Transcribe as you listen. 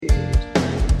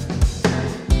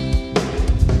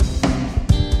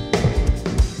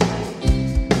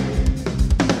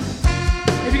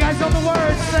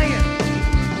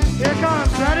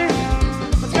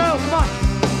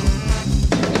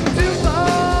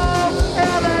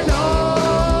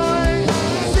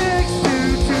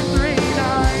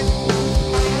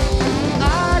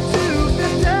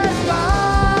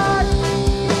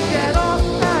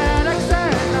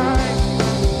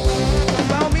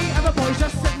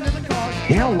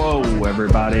Hello,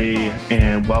 everybody,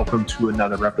 and welcome to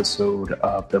another episode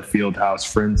of the Fieldhouse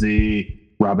Frenzy.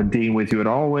 Robin Dean with you as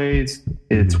always.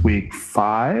 It's week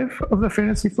 5 of the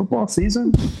fantasy football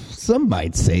season. Some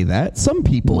might say that. Some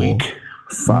people Week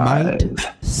 5. might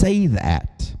say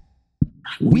that.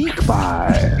 Week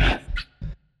 5.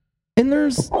 And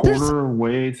there's Quarter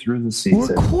way through the we're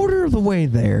season. a quarter of the way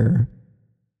there.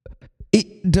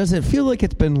 Does it feel like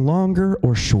it's been longer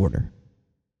or shorter?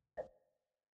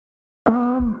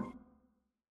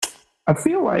 I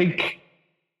feel like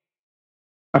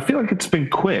it's been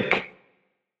quick.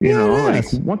 You know,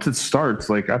 yes. like once it starts,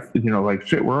 like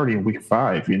shit, we're already in week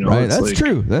 5. You know, Right? it's That's like,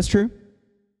 true. That's true.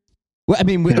 Well, I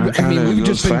mean, we've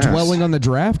just been dwelling on the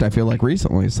draft. I feel like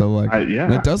recently, so like,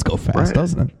 it does go fast, right.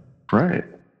 doesn't it? Right.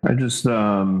 I just,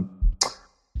 I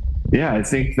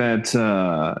think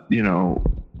that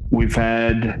we've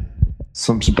had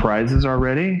some surprises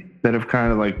already that have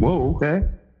kind of like, whoa, okay.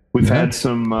 We've had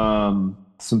some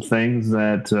things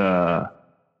that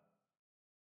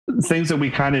we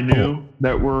kind of knew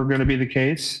that were going to be the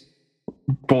case,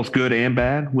 both good and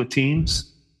bad with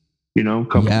teams. You know,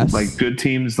 like good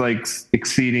teams like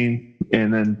exceeding,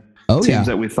 and then teams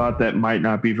that we thought that might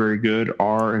not be very good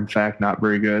are in fact not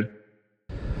very good.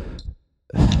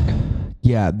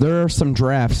 Yeah, there are some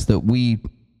drafts that we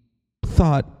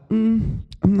thought, I'm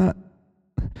not.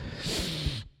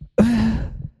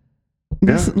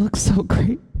 Doesn't look so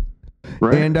great.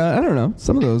 Right. And I don't know.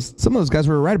 Some of those guys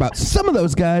we were right about. Some of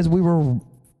those guys we were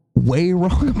way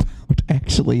wrong about.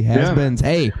 Actually, has-beens.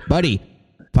 Hey, buddy,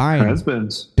 fine.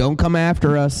 Has-beens. Don't come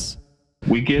after us.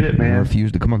 We get it, man. I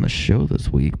refused to come on the show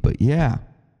this week, but yeah.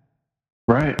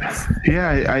 Right.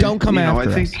 Yeah. Don't come after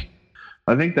us.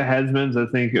 I think the has-beens. I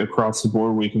think across the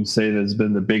board we can say that has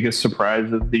been the biggest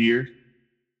surprise of the year.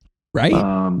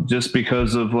 Right. Just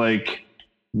because of like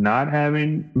not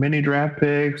having many draft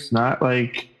picks, not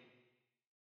like.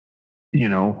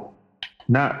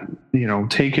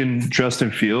 Taking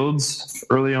Justin Fields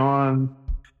early on.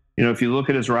 You know, if you look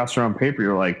at his roster on paper,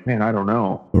 you're like, man, I don't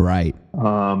know. Right.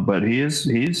 But he's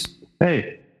he's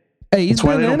that's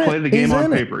why they don't play the game on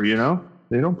paper. paper, you know?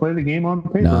 They don't play the game on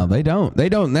paper. No, they don't. They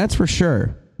don't. That's for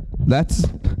sure. That's,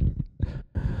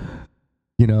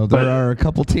 there are a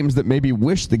couple teams that maybe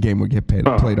wish the game would get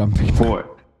played on paper. Boy,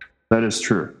 that is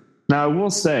true. Now, I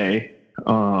will say,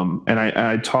 and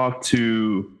I talked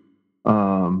to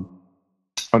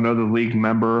another league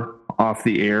member off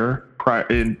the air prior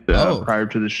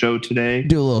to the show today.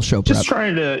 Do a little show prep. Just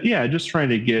trying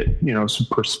to get some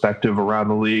perspective around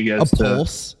the league as to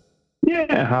pulse.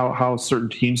 How certain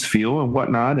teams feel and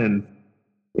whatnot, and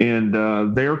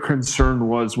their concern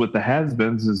was with the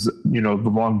has-beens is the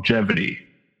longevity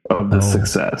of the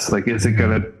success. Like, is it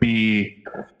going to be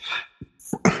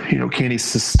can he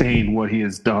sustain what he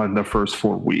has done the first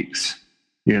 4 weeks?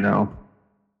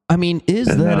 I mean, is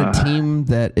that a team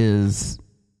that is?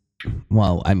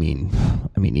 Well, I mean,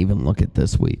 even look at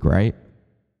this week, right?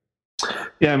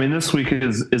 Yeah, I mean, this week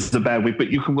is the bad week,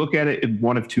 but you can look at it in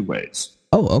one of two ways.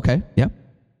 Oh, okay, yeah.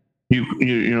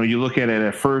 You look at it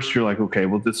at first, you're like, okay,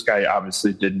 well, this guy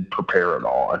obviously didn't prepare at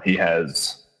all, and he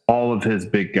has all of his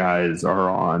big guys are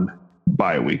on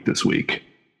bye week this week,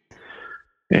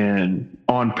 and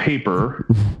on paper,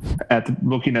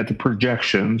 looking at the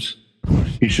projections.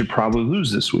 He should probably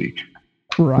lose this week.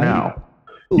 Right. Now,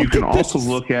 you can also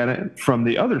look at it from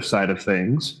the other side of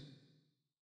things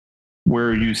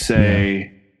where you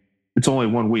say, it's only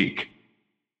 1 week.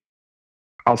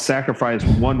 I'll sacrifice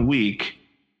 1 week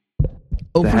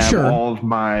to have all of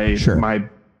my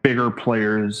bigger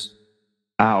players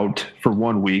out for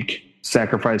 1 week,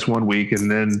 sacrifice 1 week,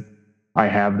 and then I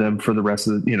have them for the rest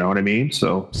of the, you know what I mean?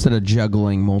 So instead of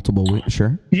juggling multiple weeks,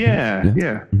 sure. Yeah.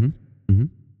 Mm-hmm. Mm-hmm.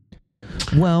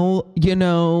 Well,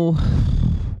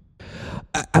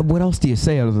 what else do you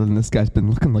say other than this guy's been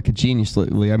looking like a genius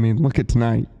lately? I mean, look at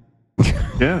tonight.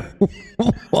 Yeah.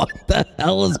 What the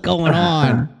hell is going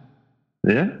on?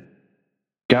 Yeah.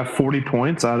 Got 40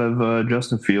 points out of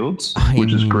Justin Fields,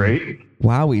 which is great.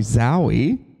 Wowie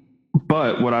zowie.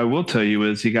 But what I will tell you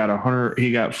is he got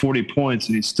 40 points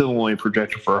and he's still only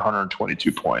projected for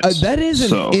 122 points. That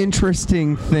is an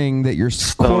interesting thing that your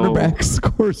quarterback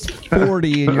scores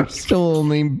 40 and you're still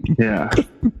only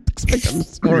expect him to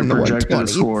score in the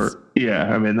 120s.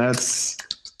 Yeah, I mean, that's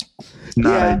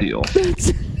not ideal.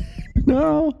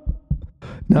 No,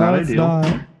 it's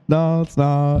not. No, it's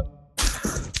not.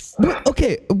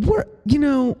 Okay,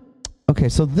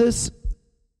 so this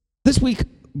week,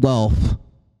 well,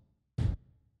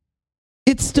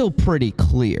 it's still pretty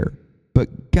clear,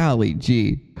 but golly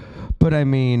gee. But I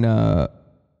mean,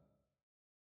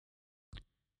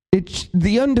 it's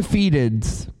the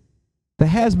undefeateds. The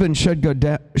has-been should go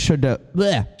down. Should go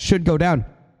down.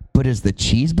 But is the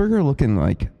cheeseburger looking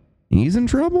like he's in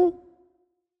trouble?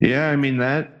 Yeah, I mean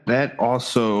that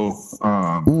also.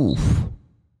 Oof.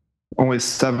 Only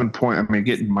 7 point. I mean,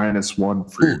 getting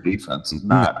 -1 for your defense is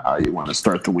not how you want to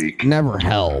start the week. Never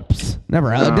helps.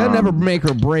 Never helps. It doesn't ever make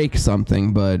or break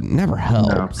something, but never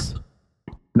helps.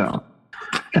 No.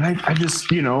 And I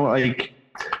just, like,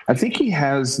 I think he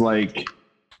has, like,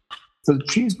 the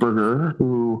cheeseburger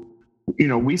who,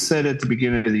 we said at the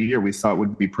beginning of the year we thought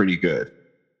would be pretty good.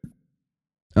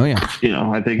 Oh, yeah.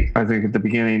 I think at the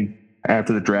beginning,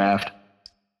 after the draft,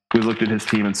 we looked at his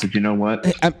team and said, you know what?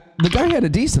 The guy had a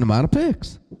decent amount of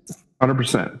picks.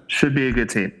 100%. Should be a good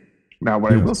team. Now,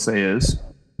 what I will say is,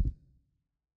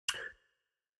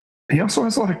 he also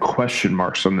has a lot of question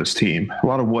marks on this team. A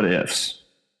lot of what ifs.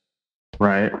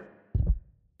 Right?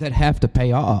 That have to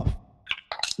pay off.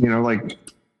 Like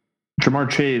Jamar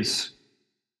Chase,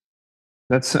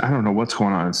 I don't know what's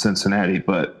going on in Cincinnati,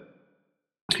 but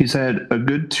he's had a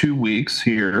good 2 weeks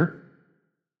here.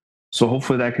 So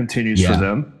hopefully that continues for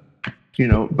them.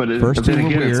 But then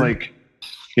again, it's like,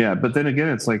 but then again,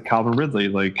 it's like Calvin Ridley,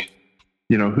 like,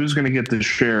 who's going to get the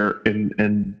share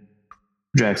in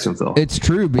Jacksonville? It's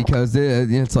true because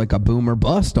it's like a boom or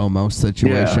bust almost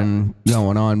situation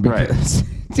going on because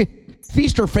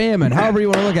feast or famine, however you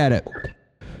want to look at it.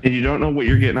 And you don't know what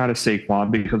you're getting out of Saquon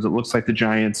because it looks like the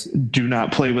Giants do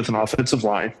not play with an offensive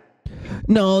line.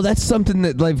 No, that's something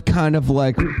that they've kind of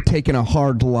like taken a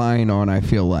hard line on, I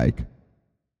feel like.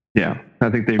 Yeah, I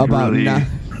think they've about really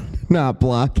not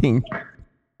blocking.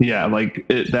 Yeah, like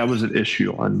that was an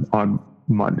issue on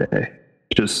Monday.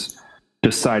 Just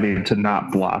deciding to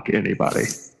not block anybody.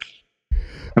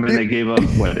 I mean, they gave up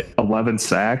 11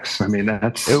 sacks. I mean,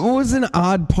 it was an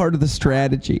odd part of the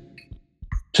strategy.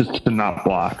 Just to not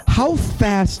block. How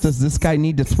fast does this guy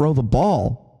need to throw the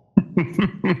ball?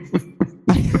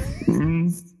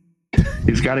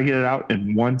 He's got to get it out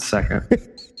in 1 second.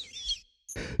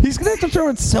 He's going to have to throw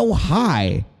it so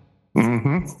high.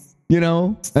 Mm-hmm.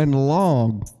 And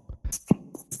long.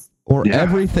 Or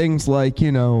everything's like,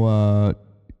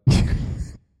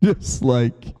 just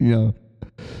like, the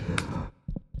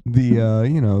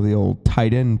old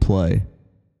tight end play.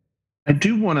 I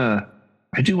do want to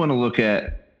look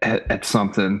at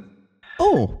something.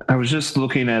 Oh, I was just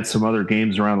looking at some other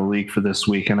games around the league for this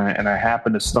week, and I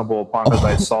happened to stumble upon because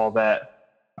I saw that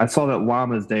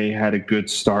Llamas Day had a good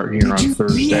start here on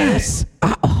Thursday. Yes,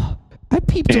 I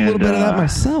peeped a little bit of that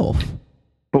myself.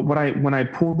 But when I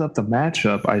pulled up the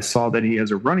matchup, I saw that he has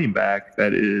a running back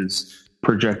that is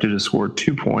projected to score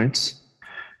 2 points,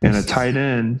 and a tight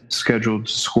end scheduled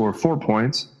to score 4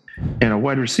 points, and a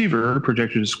wide receiver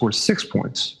projected to score 6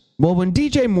 points. Well, when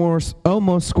DJ Morse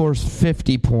almost scores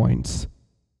 50 points,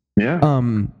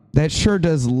 that sure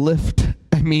does lift.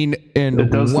 I mean,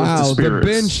 and wow, the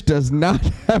bench does not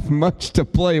have much to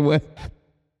play with.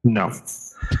 No,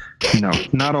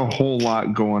 not a whole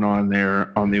lot going on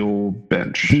there on the old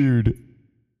bench, dude.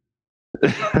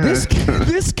 This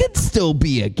could still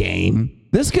be a game.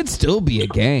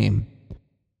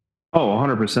 Oh,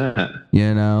 100%.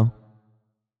 No,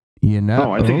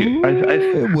 I think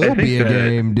it will be a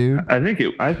game, dude. I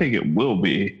think it will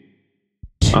be.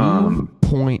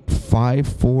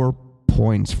 2.54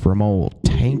 points from old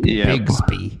Tank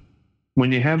Bigsby.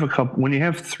 When you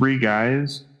have 3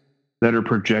 guys that are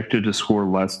projected to score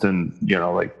less than,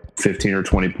 like 15 or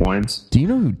 20 points. Do you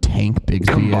know who Tank Bigsby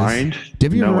combined?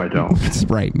 Is? No, I don't. That's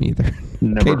right, neither.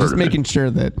 Never heard just of making it. Sure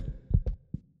that.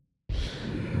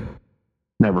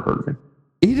 Never heard of it.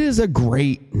 It is a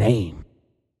great name.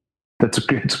 It's a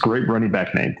great running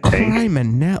back name. Tank.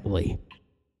 Criminelli.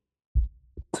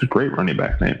 It's a great running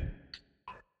back name.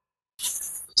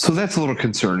 So that's a little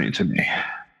concerning to me,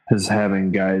 is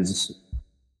having guys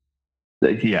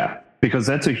because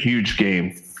that's a huge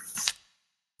game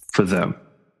for them.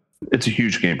 It's a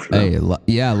huge game for them.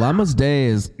 Hey, Llamas Day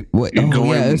is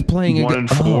it's playing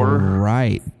 1-4. Oh,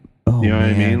 right. Oh, you know what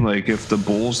I mean? Like if the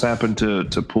Bulls happen to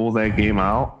pull that game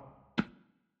out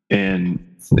and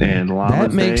Llamas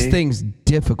that makes Day, things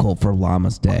difficult for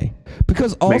Llamas Day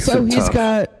because also he's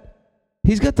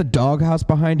got the doghouse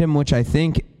behind him, which I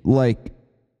think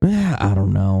I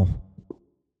don't know.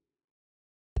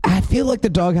 I feel like the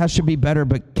doghouse should be better,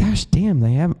 but gosh damn,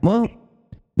 they haven't. Well,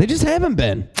 they just haven't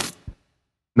been.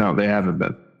 No, they haven't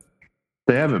been.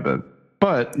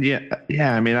 But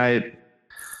I mean,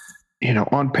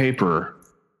 on paper,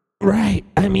 right?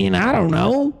 I mean, I don't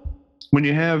know. When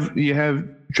you have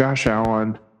Josh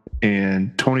Allen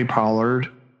and Tony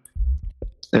Pollard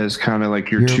as kind of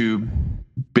like your two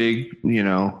big,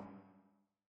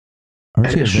 Are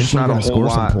Aren't you eventually going to score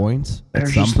some points at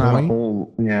some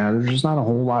point? There's just not a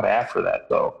whole lot after that,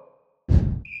 though.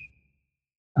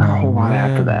 Not a whole lot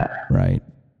after that. Right.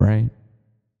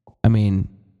 I mean,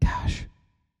 gosh,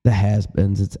 the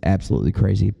has-beens, it's absolutely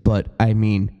crazy. But, I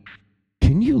mean,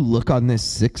 can you look on this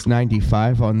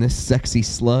 695 on this sexy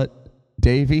slut,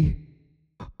 Davey?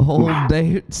 Whole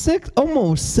day,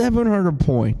 almost 700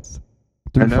 points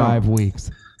through 5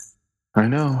 weeks. I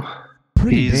know.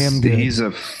 Pretty damn good. He's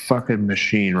a fucking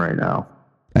machine right now.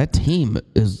 That team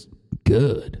is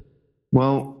good.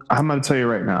 Well, I'm going to tell you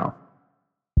right now,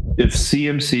 if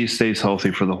CMC stays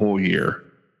healthy for the whole year,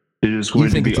 it is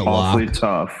going to be awfully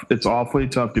tough. It's awfully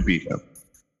tough to beat him.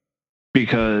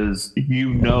 Because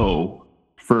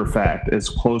for a fact, as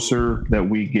closer that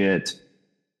we get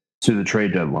to the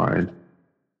trade deadline,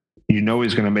 he's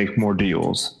going to make more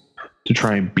deals to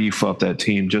try and beef up that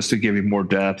team just to give him more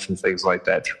depth and things like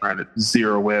that, trying to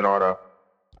zero in on a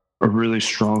really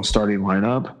strong starting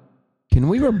lineup. Can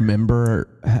we remember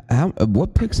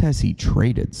what picks has he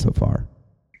traded so far?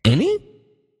 Any?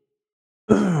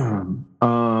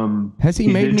 Has he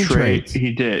made any trades?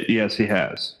 He did. Yes, he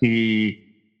has. He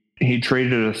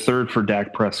traded a third for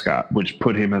Dak Prescott, which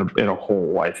put him in a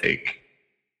hole, I think.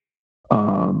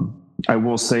 I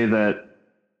will say that.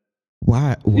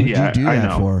 Why? What did you do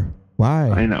that for?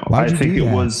 Why? I know. Why'd I think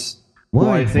it was. Why?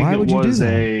 Well, I think Why it would you was do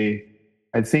that?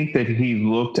 I think that he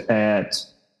looked at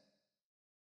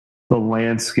the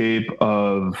landscape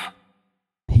of.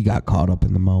 He got caught up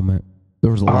in the moment.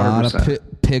 There was a 100%. Lot of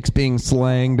picks being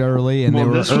slanged early, and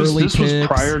this was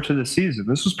prior to the season.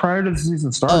 This was prior to the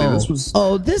season starting. This was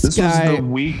the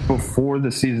week before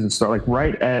the season started, like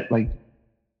right at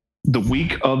the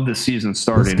week of the season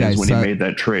starting is when he made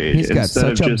that trade. He's got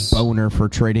such a boner for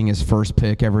trading his first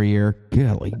pick every year.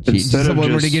 Golly,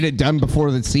 someone were to get it done before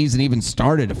the season even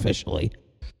started officially.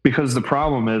 Because the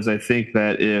problem is, I think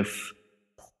that if,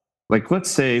 let's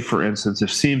say, for instance,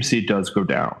 if CMC does go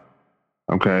down,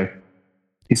 okay,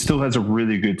 he still has a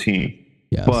really good team,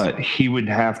 yes, but he would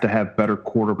have to have better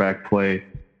quarterback play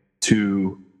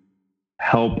to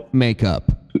help make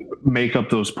up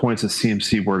those points that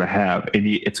CMC were to have. And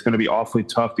it's going to be awfully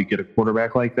tough to get a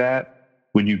quarterback like that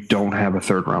when you don't have a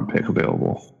third-round pick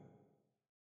available.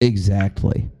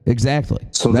 Exactly.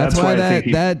 So that's why I think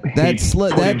he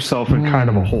put himself in kind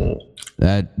of a hole.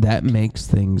 That makes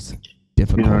things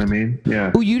difficult. You know what I mean?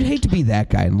 Yeah. Oh, you'd hate to be that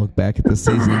guy and look back at the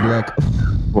season and be like,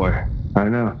 boy, I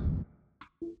know.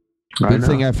 Good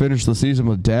thing I finished the season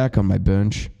with Dak on my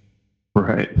bench.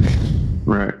 Right.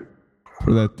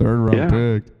 For that third-round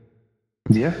pick.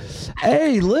 Yeah.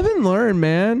 Hey, live and learn,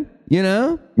 man. You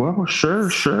know? Well, sure. I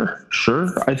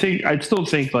still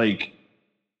think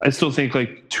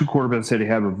two quarterbacks that they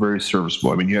have are very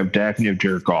serviceable. I mean, you have Dak and you have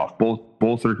Jared Goff.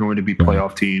 Both are going to be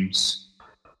playoff teams.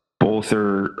 Both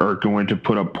are going to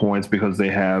put up points because they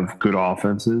have good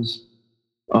offenses.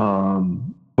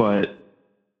 But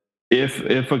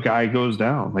if a guy goes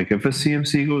down, like if a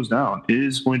CMC goes down, it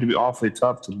is going to be awfully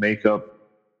tough to make up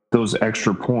those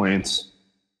extra points.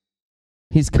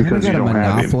 He's kind of got a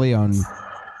monopoly on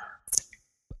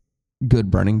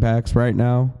good running backs right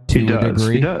now to a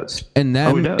degree. He does. And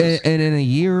then, and in a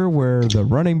year where the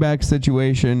running back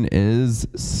situation is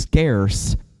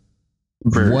scarce,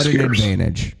 what an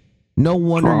advantage. No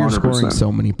wonder 100%. You're scoring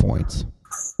so many points.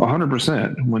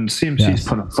 100%. When CMC's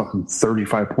putting up fucking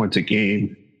 35 points a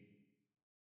game,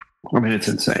 I mean, it's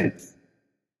insane.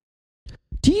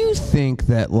 Do you think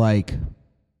that,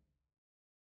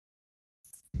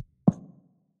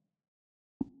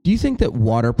 do you think that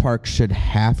water parks should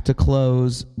have to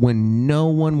close when no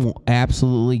one will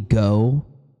absolutely go?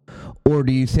 Or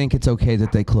do you think it's okay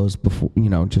that they close before,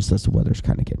 just as the weather's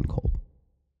kind of getting cold?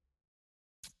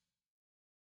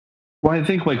 Well, I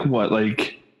think the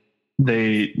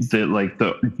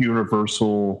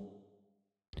universal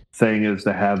thing is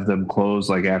to have them close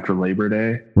after Labor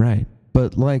Day. Right.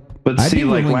 But see,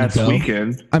 last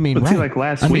weekend. I mean,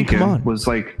 last weekend was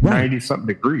 90 something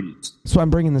degrees. So I'm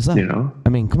bringing this up. I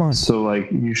mean, come on. So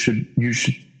you should.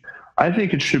 I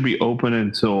think it should be open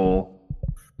until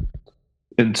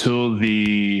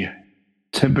the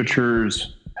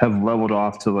temperatures have leveled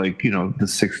off to the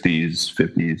 60s,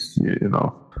 50s. You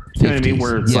know what I mean?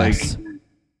 Where it's okay,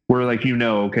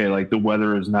 the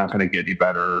weather is not going to get any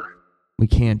better. We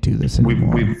can't do this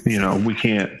anymore. We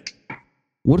can't.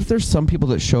 What if there's some people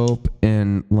that show up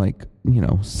in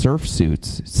surf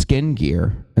suits, skin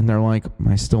gear, and they're like,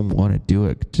 I still want to do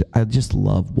it. I just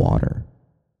love water.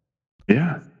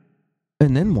 Yeah.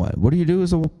 And then what? What do you do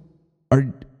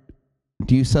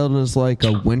do you sell it as a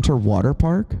winter water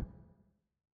park?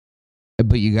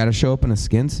 But you got to show up in a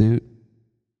skin suit.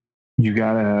 You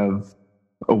got to have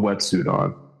a wetsuit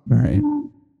on. All right.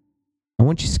 I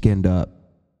want you skinned up.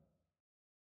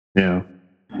 Yeah.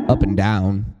 Up and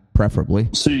down, preferably.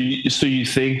 So you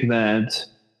think that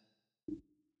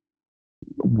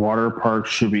water parks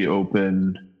should be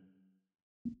open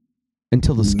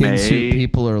until the skin suit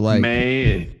people are like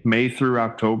May through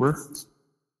October?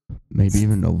 Maybe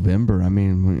even November. I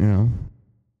mean,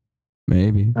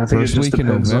 maybe. I think first week in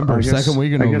November, second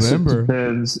week in November. It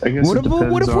depends. I guess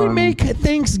what if we make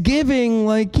Thanksgiving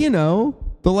like, the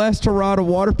last hurrah to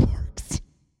water parks?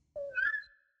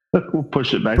 We'll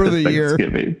push it back for to the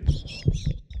Thanksgiving.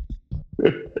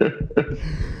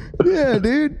 Yeah,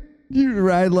 dude. You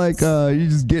ride like you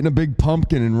just get in a big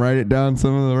pumpkin and ride it down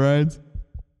some of the rides.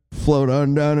 Float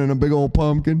on down in a big old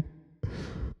pumpkin.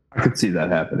 I could see that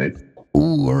happening.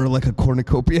 Ooh, or like a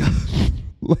cornucopia.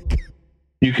 Like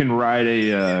you can ride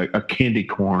a candy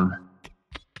corn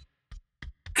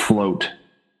float.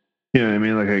 You know what I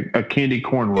mean? Like a candy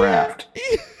corn raft.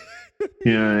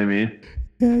 You know what I mean?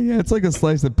 Yeah. It's like a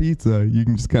slice of pizza. You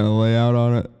can just kind of lay out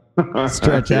on it,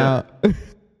 stretch out.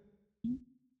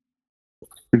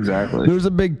 Exactly. There's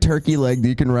a big turkey leg that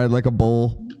you can ride like a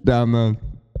bull down the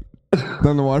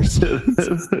water slide.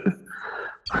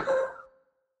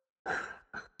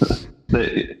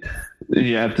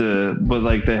 You have to, but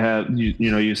like they have,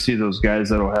 you see those guys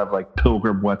that'll have like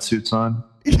pilgrim wetsuits on.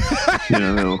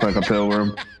 They look like a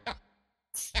pilgrim.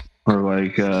 Or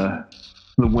like the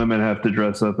women have to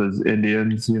dress up as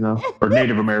Indians, or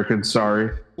Native Americans.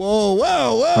 Sorry. Whoa,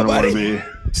 I don't want to be.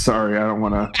 Sorry, I don't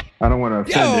want to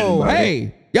offend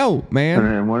anybody. Yo, man. I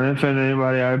didn't want to offend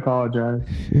anybody. I apologize.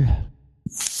 Yeah.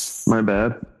 My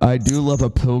bad. I do love a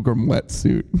pilgrim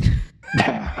wetsuit.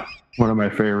 One of my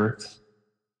favorites.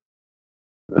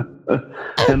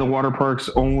 And the water parks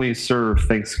only serve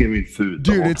Thanksgiving food.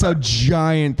 Dude, it's a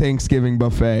giant Thanksgiving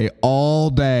buffet all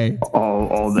day.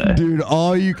 All day. Dude,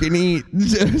 all you can eat.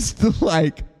 Just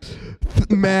like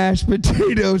mashed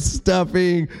potato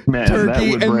stuffing,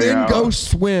 turkey, and then go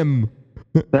swim.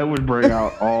 That would bring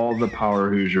out all the power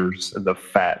Hoosiers and the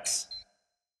fats.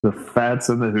 The fats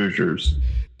and the Hoosiers.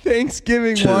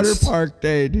 Thanksgiving water park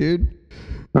day, dude.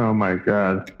 Oh my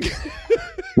God.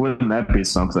 Wouldn't that be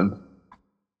something?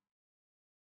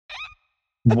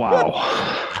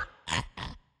 Wow.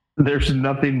 There's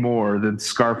nothing more than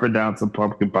scarfing down some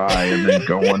pumpkin pie and then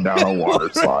going down a water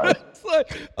slide.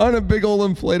 On a big old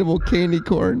inflatable candy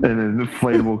corn. And an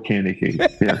inflatable candy cane.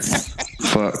 Yes.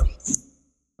 Fuck.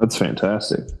 That's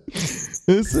fantastic.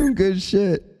 It's some good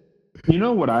shit. You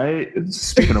know what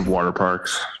speaking of water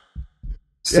parks,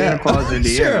 Santa Claus,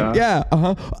 Indiana. Sure. Yeah.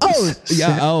 Uh-huh. Oh,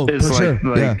 yeah. Oh, it's for sure.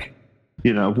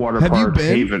 Water Have park you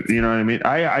been? haven. You know what I mean?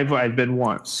 I've been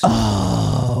once.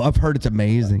 Oh, I've heard it's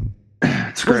amazing.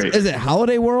 It's great. Is it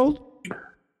Holiday World?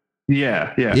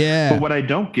 Yeah. But what I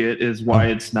don't get is why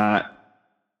it's not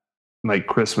like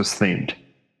Christmas themed.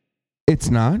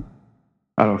 It's not?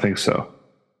 I don't think so.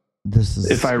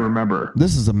 If I remember.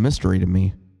 This is a mystery to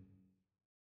me.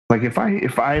 Like if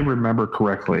I remember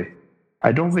correctly,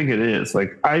 I don't think it is.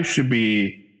 Like there should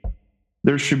be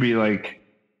like,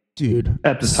 dude,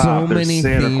 at the top there's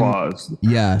Santa Claus.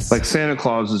 Yes. Like Santa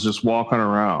Claus is just walking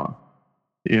around,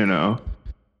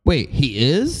 Wait, he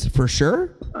is for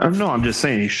sure? No, I'm just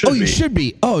saying he should be. Oh, you should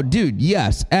be. Oh, dude,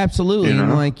 yes, absolutely.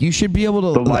 And like you should be able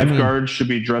to. The lifeguards should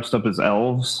be dressed up as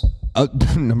elves.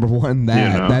 Number one,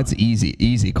 that's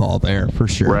easy call there for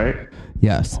sure. Right?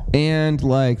 Yes, and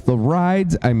like the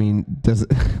rides.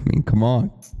 Come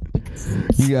on.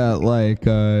 You got like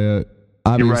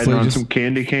obviously you ride on some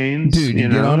candy canes, dude. You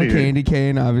get on a candy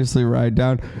cane, obviously ride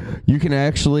down. You can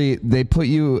they put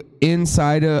you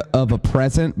inside of a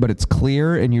present, but it's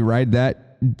clear, and you ride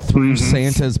that through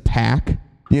Santa's pack.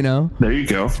 There you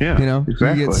go. Yeah.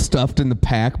 Exactly. You get stuffed in the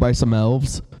pack by some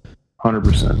elves.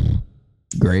 100%.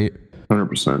 Great.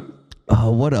 100%.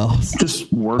 What else?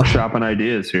 Just workshopping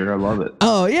ideas here. I love it.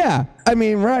 Oh yeah.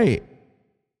 Right.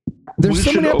 There's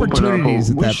so many opportunities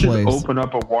at that place. We should open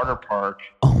up a water park.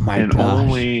 Oh my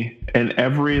gosh. And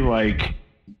every like.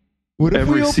 What if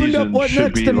we opened up what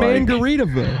next to like,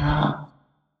 Margaritaville?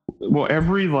 Well,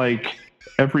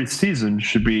 every season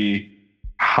should be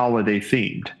holiday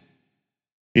themed.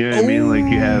 You know what I mean?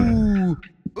 Like you have,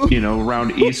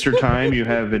 around Easter time, you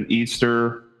have an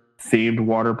Easter themed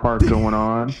water park going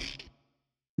on.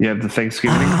 You have the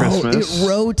Thanksgiving and Christmas. It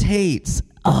rotates.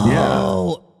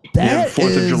 Oh, yeah. You have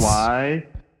 4th of July.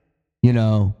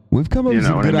 We've come up with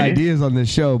some good ideas on this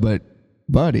show, but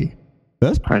buddy,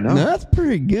 that's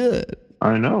pretty good.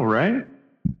 I know, right?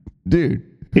 Dude.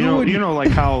 Like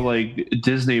how like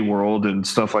Disney World and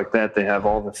stuff like that, they have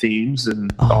all the themes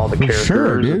and all the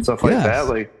characters and stuff like that.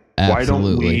 Like, absolutely. Why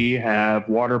don't we have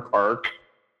water park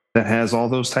that has all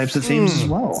those types of themes as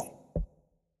well.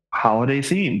 Holiday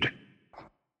themed.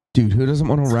 Dude, who doesn't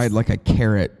want to ride like a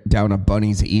carrot down a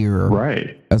bunny's ear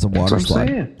as a water slide?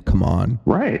 Saying. Come on.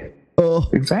 Right.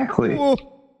 Exactly.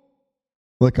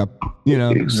 Like a,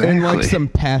 and like some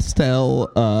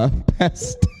pastel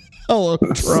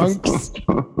trunks.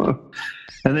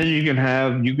 And then you can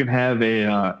have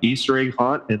a Easter egg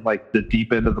hunt in like the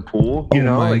deep end of the pool.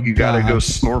 You got to go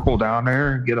snorkel down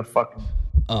there and get a fucking.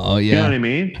 Oh yeah. You know what I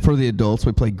mean? For the adults,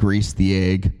 we play grease the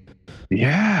egg.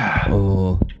 Yeah.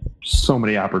 Oh. So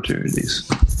many opportunities.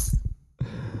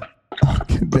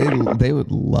 They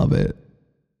would love it.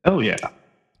 Oh yeah.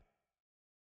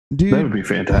 Dude, that would be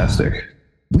fantastic.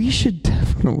 We should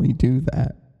definitely do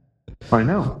that. I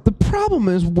know. The problem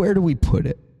is, where do we put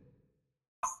it?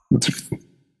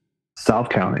 South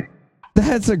County.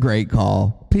 That's a great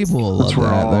call. People will love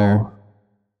that there.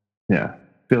 Yeah. I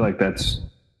feel like that's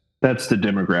the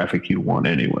demographic you want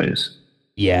anyways.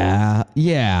 Yeah.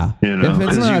 If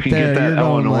it's not there, you're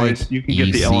going like you can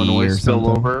get the Illinois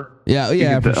spillover. Yeah,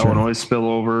 the Illinois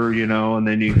spillover, and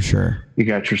then you you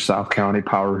got your South County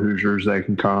Power Hoosiers that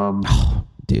can come. Oh,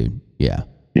 dude, yeah.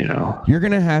 You're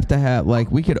gonna have to like,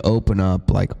 we could open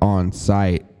up like on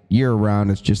site year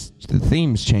round. It's just the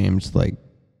themes changed, like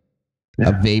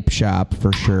a vape shop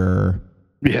for sure.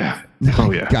 Yeah.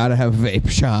 Gotta have a vape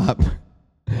shop.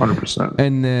 100%.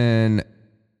 And then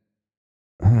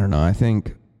I don't know. I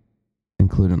think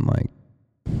including like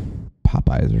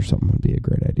Popeyes or something would be a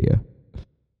great idea.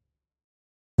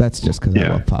 That's just because I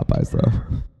love Popeyes, though.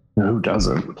 Who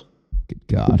doesn't? Good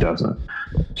God. Who doesn't?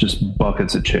 Just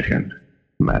buckets of chicken,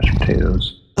 mashed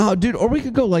potatoes. Oh, dude. Or we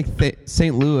could go like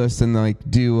St. Louis and like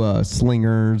do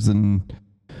slingers and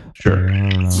I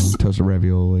don't know, toasted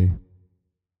ravioli.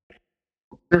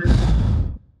 Sure.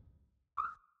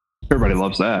 Everybody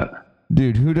loves that.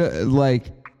 Dude,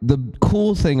 the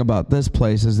cool thing about this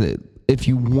place is that if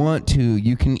you want to,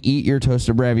 you can eat your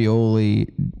toasted ravioli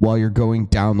while you're going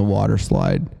down the water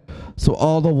slide. So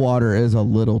all the water is a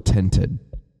little tinted.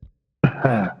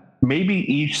 Maybe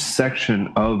each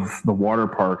section of the water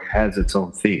park has its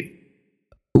own theme.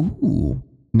 Ooh.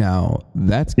 Now,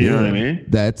 that's good. You know what I mean?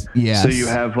 That's, yes. So you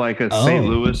have like a St.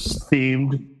 Louis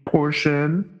themed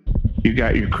portion. You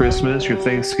got your Christmas, your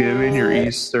Thanksgiving, your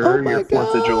Easter, your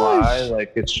 4th of July.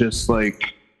 Like, it's just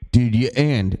like... Dude,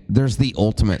 and there's the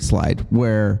ultimate slide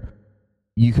where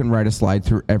you can ride a slide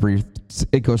through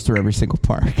it goes through every single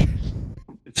park.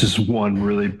 It's just one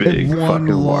really big one fucking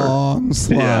long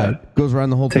slide. Yeah. Goes around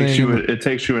the whole thing. It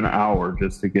takes you an hour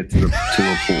just to get to a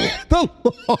pool. The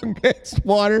longest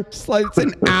water slide. It's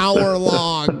an hour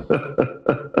long.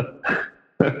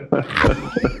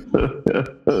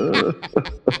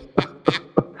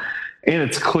 And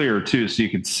it's clear too, so you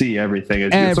can see everything.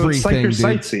 So it's like you're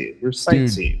sightseeing. You're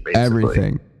sightseeing,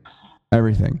 basically.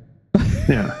 Everything.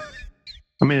 Yeah.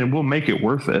 I mean, we'll make it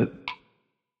worth it.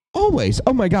 Always.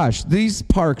 Oh my gosh, these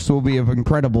parks will be of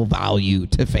incredible value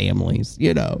to families.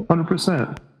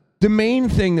 100%. The main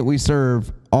thing that we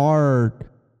serve are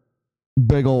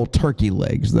big old turkey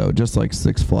legs, though, just like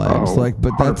Six Flags.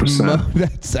 But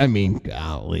that's. I mean,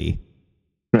 golly.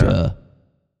 Yeah. Duh.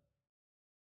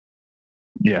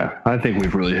 Yeah, I think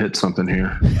we've really hit something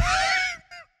here.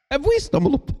 Have we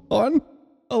stumbled upon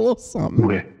a little something?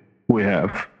 We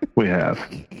have. We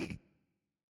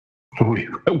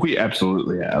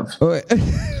absolutely have.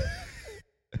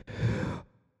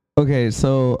 Okay,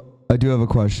 so I do have a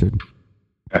question.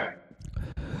 Okay.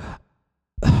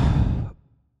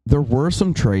 There were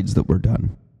some trades that were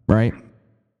done, right?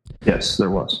 Yes, there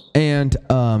was. And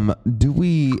do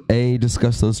we, A,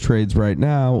 discuss those trades right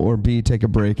now, or B, take a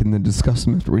break and then discuss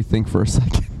them after we think for a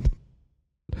second?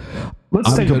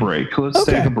 Let's take a break.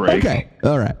 Take a break. Okay.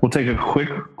 All right. We'll take a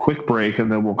quick break,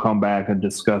 and then we'll come back and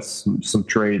discuss some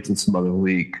trades and some other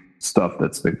league stuff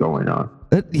that's been going on.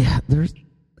 There's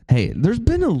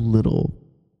been a little...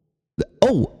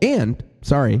 Oh, and,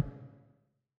 sorry.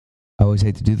 I always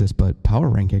hate to do this, but power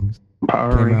rankings. We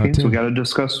got to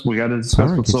discuss. Power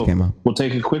rankings came out. We'll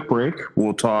take a quick break.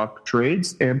 We'll talk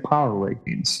trades and power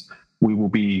rankings. We will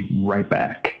be right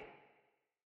back.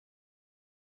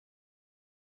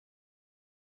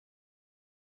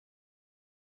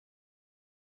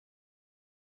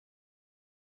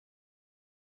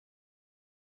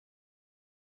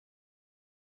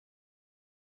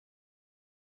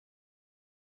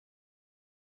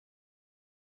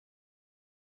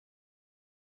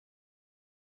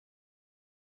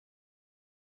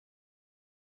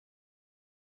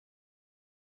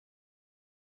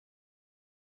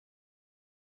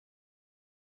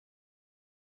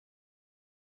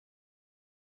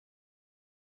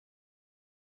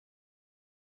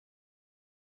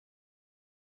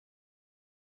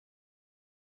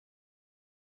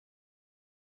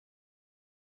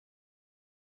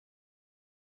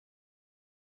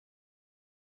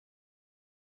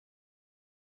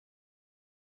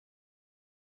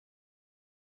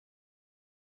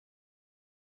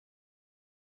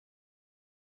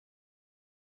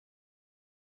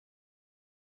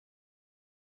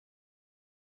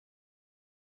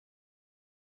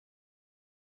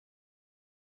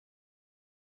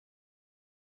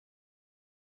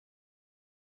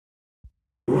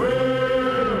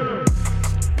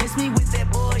 Miss me with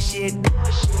that bullshit.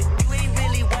 You ain't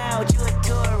really wild, you a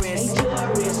tourist.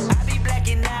 I be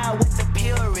blacking out with the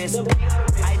purist.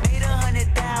 I made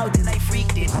 100,000, I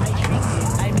freaked it.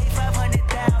 I made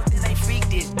 500,000, I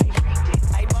freaked it.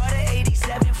 I bought an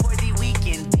 87 for the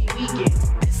weekend.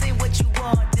 This ain't what you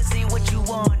want, this ain't what you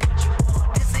want.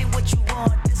 This ain't what you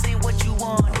want, this ain't what you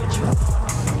want.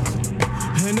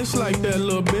 And it's like that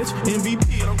little bitch.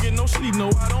 MVP, I don't get no sleep, no,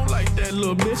 I don't like that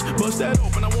little bitch. Bust that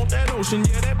open, I want that ocean,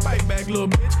 yeah, that bite back, little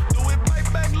bitch. Do it, bite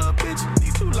back, little bitch.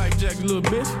 Need to like Jack, little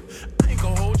bitch. I ain't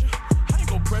gon' hold you, I ain't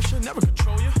gon' pressure, never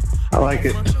control you. I like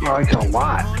it a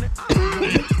lot.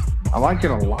 I like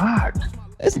it a lot.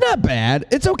 It's not bad.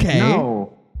 It's okay.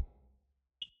 No.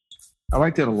 I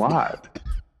liked it a lot.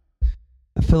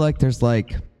 I feel like there's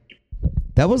like...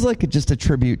 That was like just a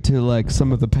tribute to like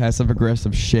some of the passive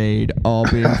aggressive shade all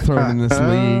being thrown in this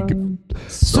league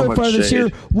so far this year,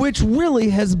 which really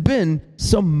has been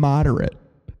so moderate.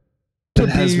 It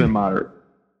has been moderate.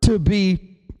 To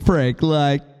be frank,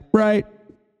 like, right?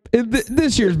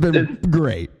 This year's been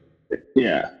great.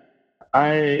 Yeah.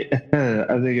 I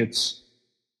think it's...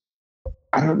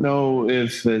 I don't know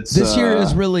if it's... This year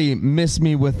has really missed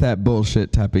me with that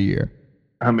bullshit type of year.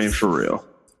 I mean, for real.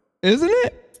 Isn't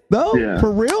it? No, yeah.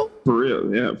 For real? For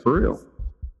real, yeah, for real.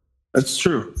 That's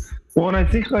true. Well, and I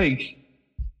think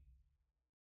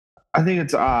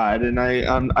it's odd, and I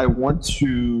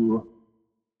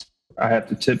have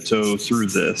to tiptoe through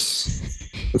this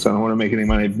because I don't want to make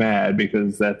anybody mad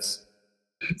because that's.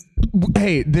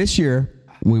 Hey, this year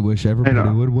we wish everybody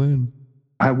would win.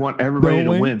 I want everybody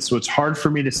to win, so it's hard for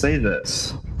me to say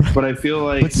this, but I feel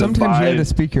like. But sometimes you have to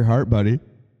speak your heart, buddy.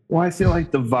 Well, I feel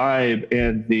like the vibe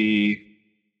and the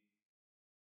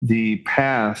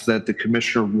path that the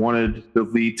commissioner wanted the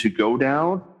league to go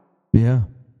down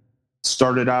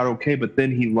started out okay, but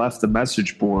then he left the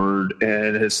message board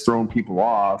and has thrown people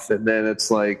off, and then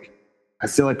it's like I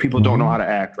feel like people don't know how to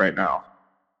act right now.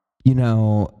 You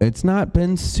know, it's not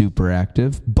been super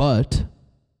active, but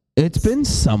it's been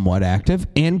somewhat active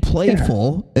and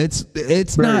playful. Yeah.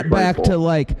 It's not playful. Back to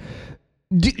like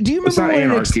Do you remember it's not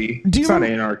anarchy. It's not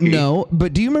anarchy. No,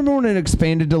 but do you remember when it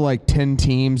expanded to like 10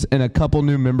 teams and a couple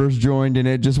new members joined and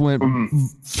it just went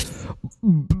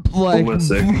like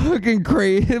fucking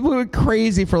crazy? It went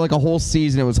crazy for like a whole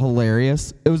season. It was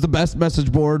hilarious. It was the best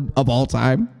message board of all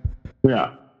time.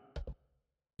 Yeah.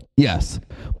 Yes.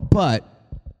 But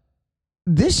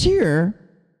this year,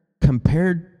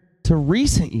 compared to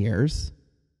recent years,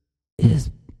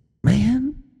 is,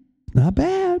 man, not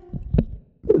bad.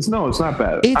 It's not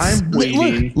bad. I'm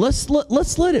waiting. Look,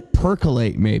 let's let it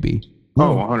percolate, maybe.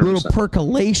 100%. Little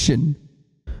percolation.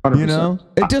 100%. You know,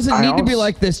 it doesn't need to be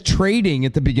like this trading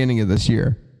at the beginning of this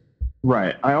year.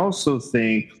 Right. I also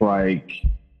think like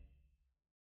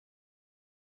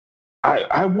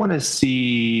I want to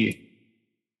see.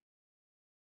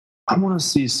 I want to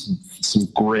see some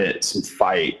grit, some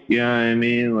fight. You know what I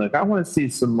mean? Like I want to see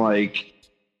some like.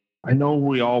 I know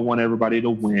we all want everybody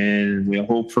to win. We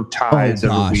hope for ties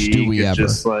every week. Do we ever?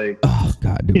 Just like,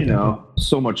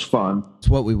 so much fun. It's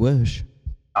what we wish.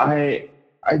 I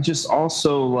just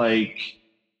also like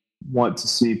want to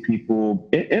see people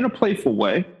in a playful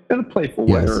way,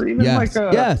 or even like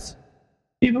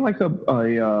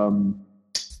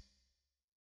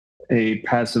a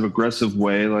passive aggressive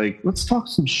way. Like, let's talk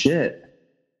some shit.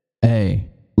 Hey.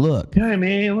 Look, you know what I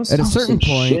mean? At a certain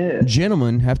point,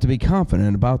 gentlemen have to be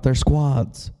confident about their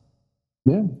squads.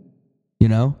 Yeah. You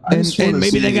know? And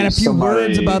maybe they got a few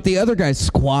words about the other guy's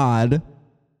squad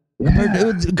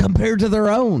compared to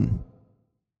their own.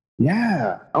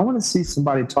 Yeah. I want to see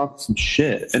somebody talk some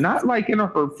shit. And not like in a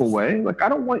hurtful way. Like, I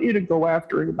don't want you to go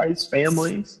after anybody's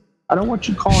families. I don't want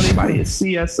you calling anybody a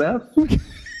CSF.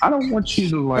 I don't want you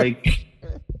to like...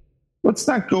 Let's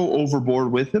not go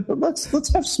overboard with it, but let's have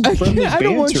some friendly banter. I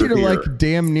don't want you to like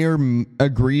damn near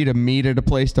agree to meet at a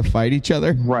place to fight each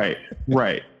other. Right.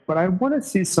 But I want to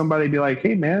see somebody be like,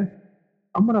 "Hey, man,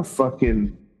 I'm gonna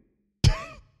fucking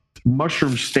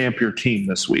mushroom stamp your team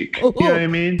this week." You know what I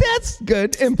mean? That's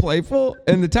good and playful,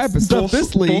 and the type of stuff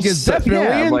this league is definitely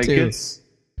into. Like it's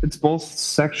both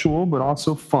sexual but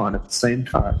also fun at the same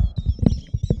time.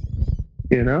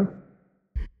 You know?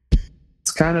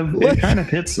 It kind of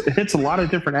hits a lot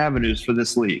of different avenues for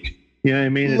this league. You know what I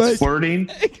mean? It's flirting.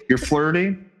 You're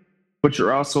flirting, but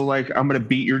you're also like, I'm going to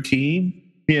beat your team.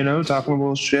 You know, talking a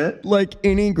little shit. Like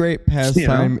any great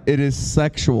pastime, it is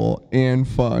sexual and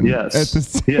fun. Yes. At the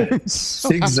same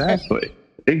time.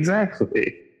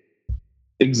 Exactly.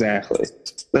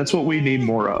 That's what we need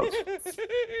more of.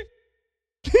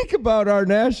 Think about our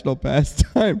national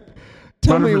pastime.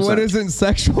 Tell 100%. Me what isn't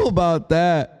sexual about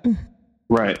that.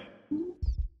 Right.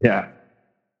 Yeah.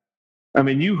 I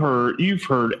mean, you've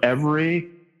heard every,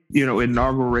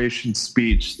 inauguration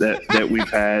speech that we've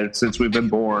had since we've been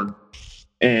born.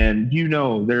 And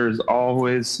there's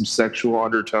always some sexual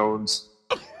undertones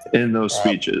in those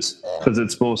speeches because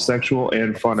it's both sexual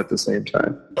and fun at the same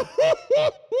time.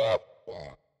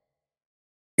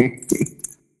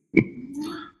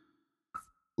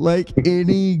 Like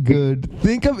any good.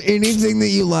 Think of anything that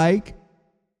you like.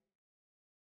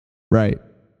 Right.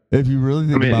 If you really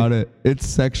think about it, it's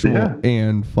sexual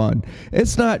and fun.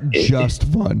 It's not just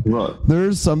fun. Look,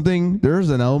 there's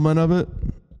an element of it,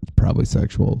 it's probably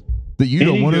sexual, that you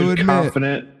don't want to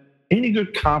admit. Any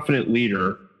good confident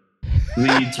leader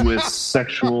leads with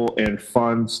sexual and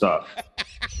fun stuff.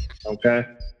 Okay?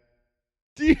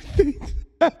 Do you think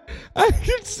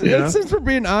since we're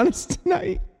being honest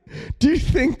tonight, do you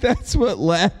think that's what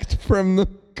lacked from the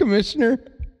commissioner?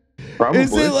 Probably.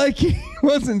 Is it like he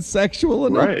wasn't sexual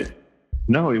enough? Right.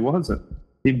 No, he wasn't.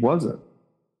 He wasn't.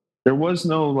 There was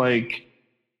no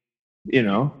he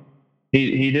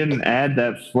didn't add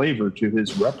that flavor to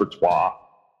his repertoire.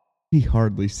 He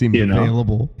hardly seemed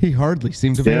available. He hardly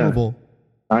seemed available.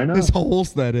 I know. His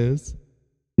holes, that is.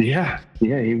 Yeah.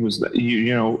 Yeah, he was.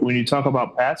 When you talk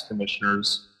about past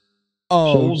commissioners,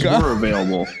 holes were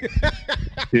available.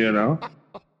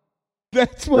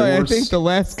 That's why I think the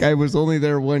last guy was only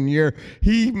there 1 year.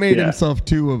 He made himself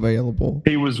too available.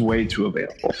 He was way too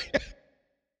available.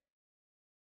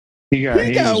 He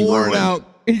got worn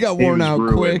out. He got worn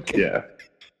out quick. Yeah.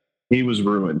 He was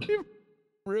ruined.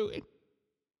 Ruined.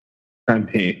 I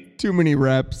mean, too many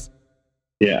reps.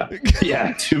 Yeah.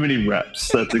 Yeah, too many reps.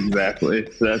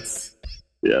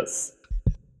 Yes.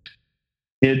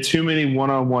 He had too many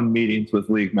one-on-one meetings with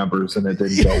league members and it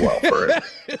didn't go well for it.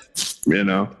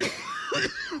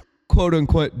 Quote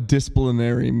unquote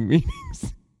disciplinary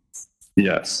meetings.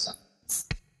 Yes.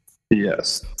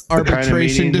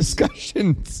 Arbitration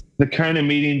discussions. The kind of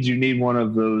meetings you need one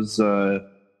of those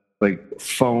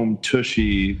foam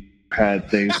tushy pad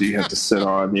things that you have to sit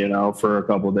on, for a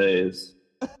couple days.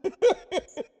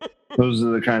 Those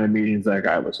are the kind of meetings that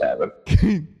guy was having.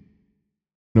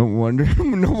 No wonder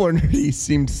he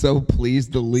seemed so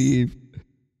pleased to leave.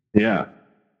 Yeah.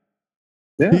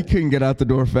 He couldn't get out the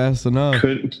door fast enough.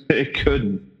 Couldn't.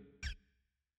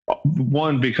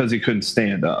 One, because he couldn't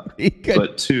stand up.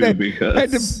 But two, because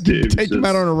had to take him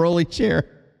out on a rolly chair.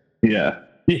 Yeah.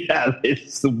 Yeah, they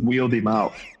just wheeled him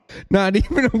out. Not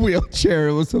even a wheelchair.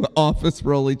 It was an office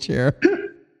rolly chair.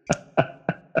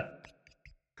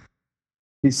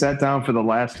 He sat down for the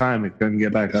last time and couldn't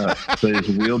get back up. So they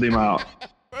just wheeled him out.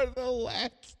 For the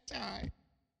last time.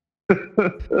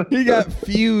 He got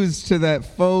fused to that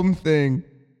foam thing.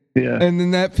 Yeah. And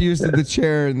then that fused to the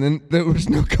chair, and then there was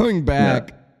no going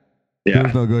back. Yeah. There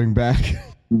was no going back.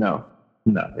 No.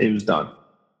 It was done.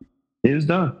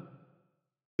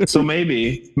 So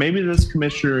maybe this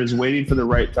commissioner is waiting for the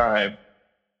right time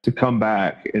to come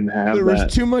back and have There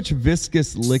was too much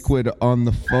viscous liquid on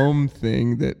the foam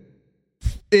thing that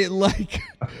it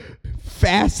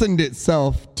fastened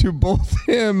itself to both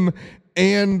him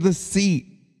and the seat.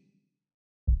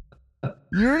 You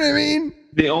know what I mean?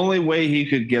 The only way he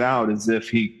could get out is if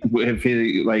he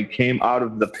came out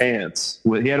of the pants.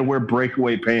 He had to wear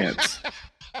breakaway pants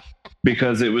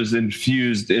because it was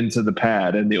infused into the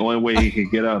pad, and the only way he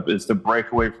could get up is to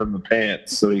break away from the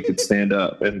pants so he could stand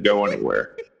up and go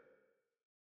anywhere.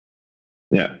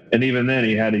 Yeah, and even then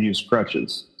he had to use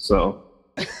crutches, so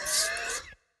he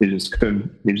just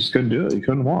couldn't do it. He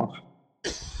couldn't walk.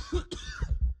 It's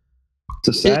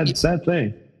a sad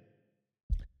thing.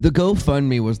 The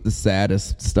GoFundMe was the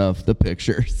saddest stuff, the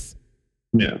pictures.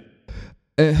 Yeah.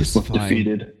 It's fine.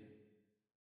 Defeated.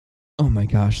 Oh my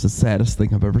gosh, the saddest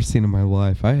thing I've ever seen in my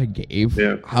life. I gave.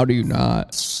 Yeah. How do you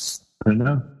not? I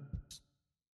know.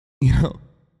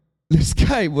 This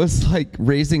guy was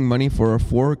raising money for a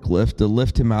forklift to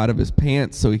lift him out of his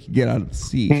pants so he could get out of the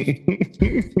seat.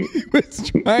 He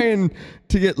was trying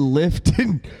to get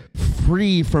lifted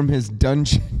free from his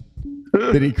dungeon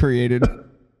that he created.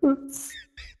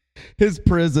 His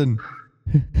prison.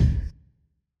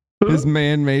 His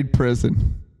man-made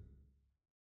prison.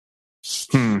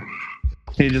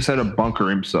 He just had to bunker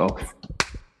himself.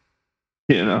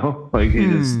 He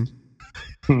just...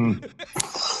 He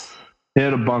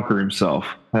had to bunker himself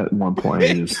at one point.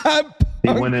 He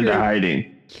went into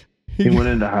hiding. He went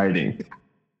into hiding.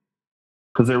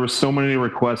 Because there were so many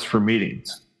requests for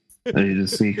meetings. And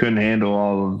he couldn't handle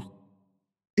all of...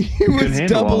 He was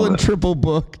double and triple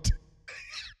booked.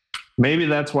 Maybe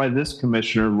that's why this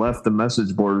commissioner left the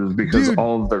message board, is because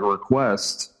all of the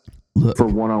requests for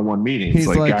one-on-one meetings. He's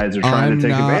like, guys are trying to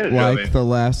take advantage of me. I'm not like the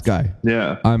last guy.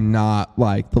 Yeah. I'm not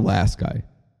like the last guy.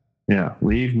 Yeah.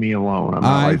 Leave me alone. I'm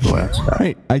not like the last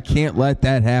guy. I can't let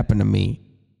that happen to me.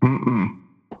 Mm-mm.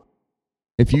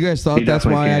 If you guys thought that's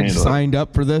why I signed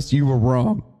up for this, you were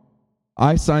wrong.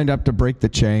 I signed up to break the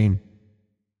chain.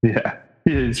 Yeah.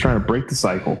 He's trying to break the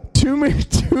cycle. Too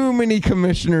many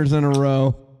commissioners in a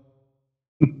row.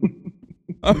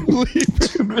 I'm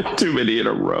leaving. Too many in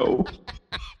a row.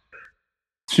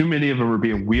 Too many of them are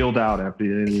being wheeled out after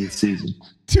the end of the season.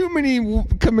 Too many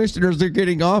commissioners are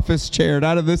getting office chaired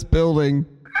out of this building.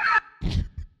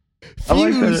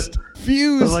 Fused.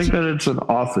 I like that it's an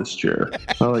office chair.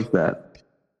 I like that.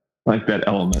 I like that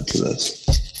element to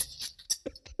this.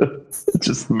 It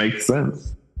just makes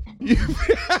sense. It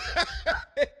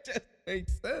just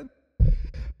makes sense.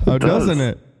 How doesn't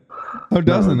it? How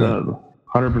doesn't it?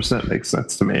 100% makes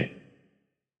sense to me.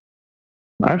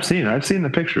 I've seen the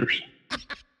pictures.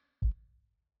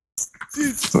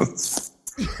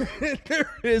 There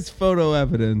is photo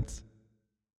evidence.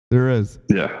 There is.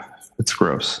 Yeah, it's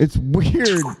gross. It's weird.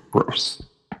 It's gross.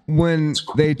 When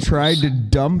they tried to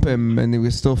dump him and he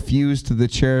was still fused to the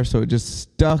chair, so it just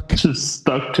stuck. Just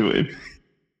stuck to him.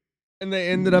 And they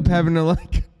ended up having to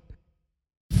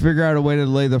figure out a way to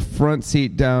lay the front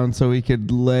seat down so he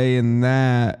could lay in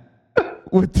that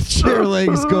with the chair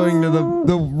legs going to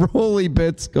the rolly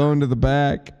bits going to the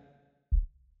back.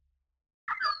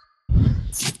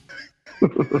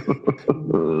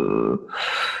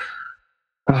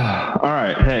 All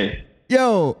right, hey.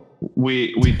 Yo.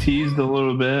 We teased a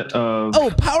little bit of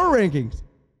power rankings.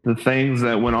 The things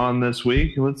that went on this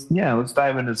week. Let's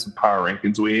dive into some power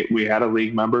rankings. We had a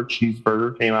league member,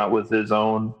 Cheeseburger, came out with his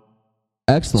own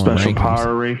excellent special rankings. Power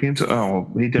rankings. Oh,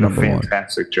 he did a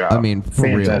fantastic job. I mean, for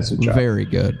fantastic real, job. very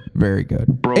good, very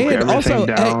good. Broke everything also,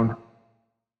 down.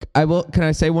 Can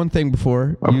I say one thing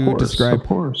before you describe? Of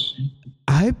course.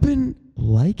 I've been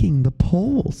liking the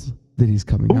polls that he's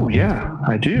coming out. Oh yeah,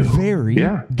 I do. Very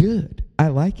good. I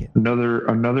like it.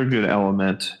 Another good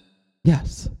element.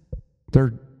 Yes,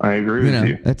 I agree with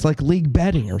you. It's like league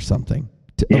betting or something.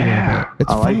 Yeah, it's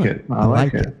I like it. I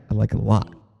like it. I like it a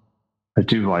lot. I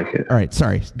do like it. All right,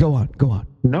 sorry. Go on.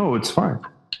 No, it's fine.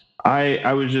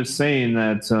 I was just saying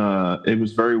that it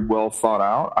was very well thought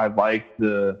out. I like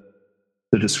the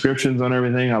descriptions on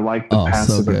everything. I like the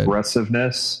passive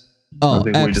aggressiveness. I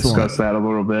think we discussed that a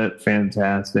little bit.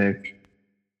 Fantastic.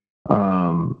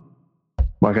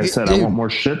 Like I said, I want more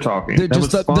shit talking. That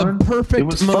was fun. The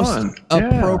perfect, most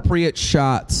appropriate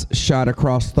shots shot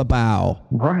across the bow.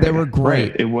 Right. They were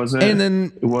great. Right. It wasn't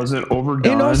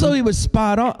overdone. And also he was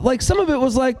spot on. Like some of it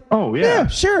was like, oh yeah,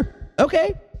 sure.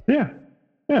 Okay. Yeah.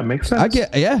 Yeah, makes sense. I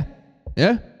get Yeah.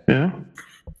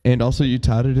 And also you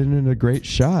touted it in a great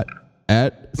shot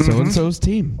at so-and-so's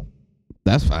team.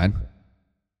 That's fine.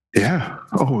 Yeah.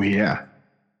 Oh yeah.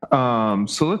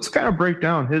 So let's kind of break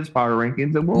down his power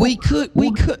rankings, and we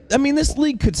could. I mean, this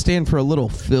league could stand for a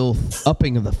little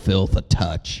upping of the filth, a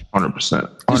touch.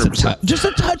 100%. Just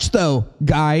a touch, though,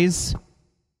 guys.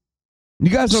 You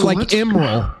guys are like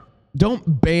Emerald.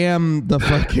 Don't bam the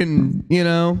fucking.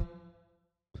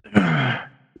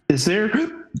 Is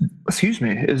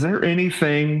there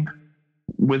anything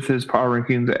with his power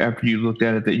rankings after you looked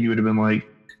at it that you would have been like,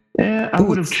 I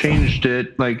would have changed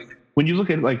it, like. When you look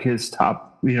at like his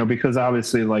top, because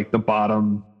obviously like the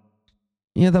bottom.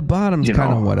 Yeah, the bottom's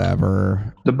kind of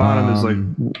whatever. The bottom is like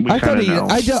I thought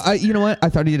you know what? I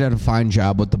thought he did a fine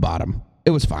job with the bottom.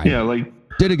 It was fine. Yeah, like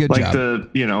did a good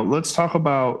job. Let's talk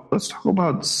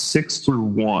about 6 through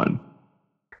 1.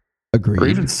 Agreed. Or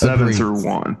even 7 through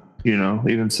 1.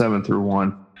 Even 7 through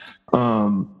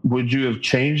 1. Would you have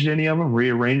changed any of them?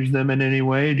 Rearranged them in any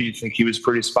way? Do you think he was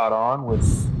pretty spot on with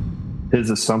his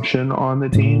assumption on the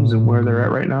teams and where they're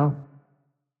at right now?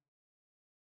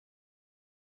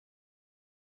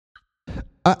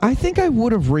 I think I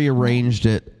would have rearranged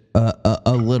it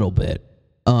a little bit.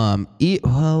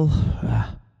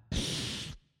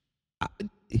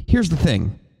 Here's the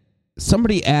thing.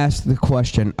 Somebody asked the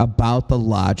question about the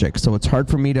logic, so it's hard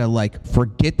for me to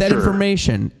forget that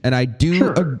information. And I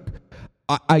do,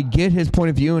 I get his point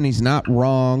of view, and he's not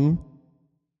wrong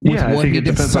with what he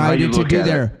decided to do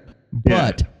there.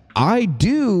 But I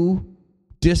do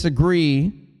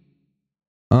disagree.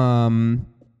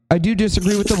 I do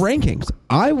disagree with the rankings.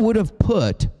 I would have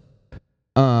put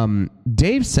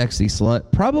Dave's Sexy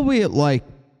Slut probably at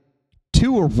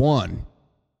 2 or 1.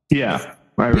 Yeah,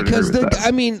 I would because agree with that.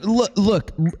 I mean,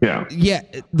 look. Yeah.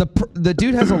 The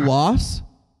dude has a loss,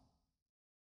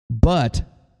 but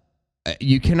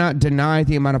you cannot deny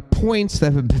the amount of points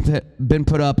that have been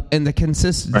put up and the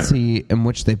consistency in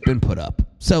which they've been put up.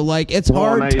 So, like, it's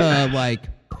hard to, like...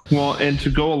 Well, and to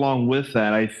go along with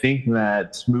that, I think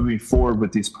that moving forward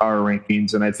with these power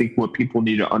rankings, and I think what people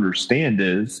need to understand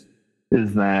is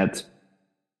that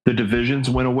the divisions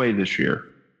went away this year.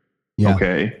 Yeah.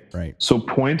 Okay. Right. So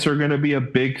points are going to be a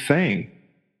big thing.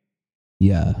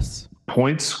 Yes.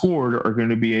 Points scored are going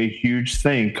to be a huge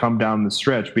thing come down the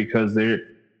stretch, because if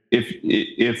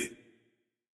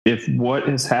what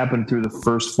has happened through the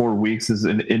first 4 weeks is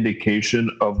an indication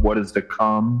of what is to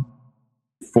come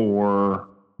for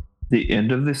the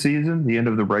end of the season, the end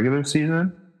of the regular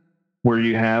season, where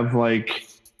you have, like,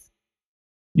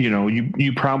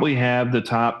 you probably have the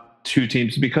top 2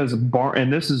 teams, because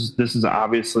and this is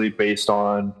obviously based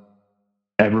on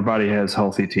everybody has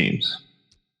healthy teams.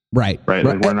 Right.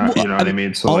 Like, we're not, you know what I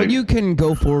mean? So all you can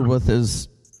go forward with is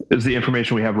the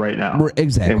information we have right now.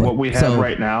 Exactly. And what we have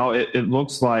right now, it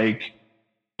looks like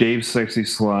Dave's Sexy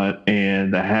Slut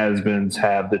and the Has-Beens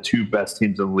have the 2 best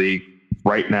teams in the league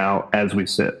right now as we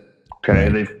sit. Okay.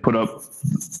 Right. They've put up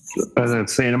an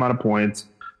insane amount of points.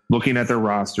 Looking at their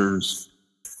rosters,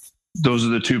 those are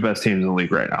the 2 best teams in the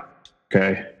league right now.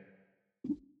 Okay.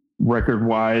 Record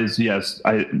wise, yes,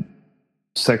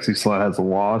 Sexy Slut has a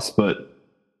loss, but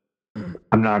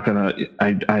I'm not gonna.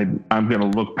 I'm gonna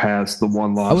look past the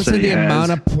one loss. I would say the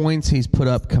amount of points he's put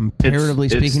up, comparatively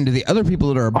speaking, to the other people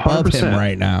that are above him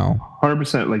right now.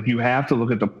 100%. Like, you have to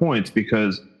look at the points,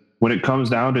 because when it comes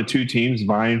down to 2 teams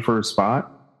vying for a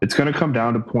spot, it's going to come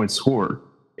down to points scored,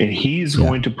 and he's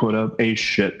going to put up a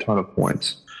shit ton of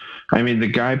points. I mean, the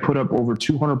guy put up over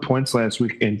 200 points last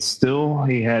week, and still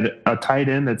he had a tight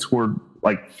end that scored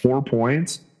like 4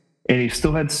 points, and he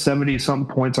still had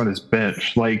 70-something points on his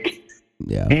bench. Like,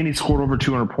 and he scored over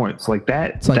 200 points. Like,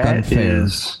 that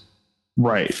is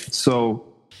right. So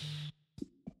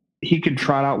he can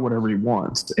trot out whatever he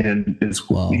wants, and is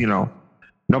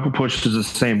Knuckle Push is the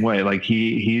same way. Like,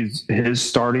 his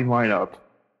starting lineup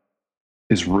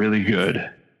is really good,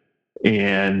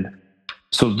 and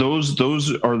so those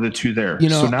are the 2 there.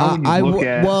 So now when you look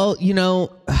at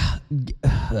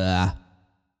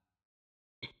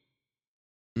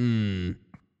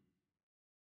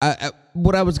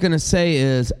what I was gonna say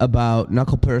is about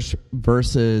Knuckle Push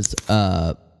versus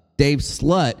Dave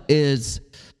Slut is,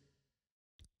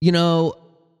 I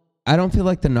don't feel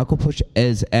like the Knuckle Push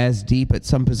is as deep at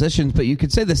some positions, but you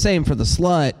could say the same for the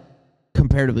Slut,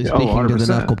 comparatively speaking, to the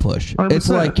Knuckle Push. 100%. It's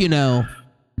like,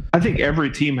 I think every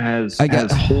team has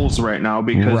holes right now,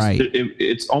 because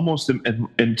it's almost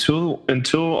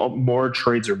until more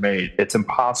trades are made, it's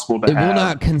impossible to. It will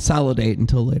not consolidate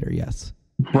until later. Yes,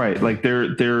 right. Like,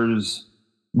 there's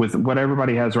with what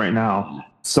everybody has right now,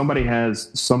 somebody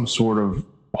has some sort of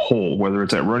hole, whether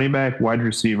it's at running back, wide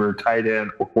receiver, tight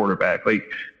end, or quarterback. Like,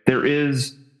 there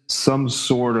is some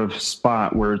sort of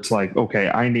spot where it's like, okay,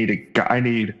 I need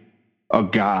a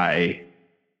guy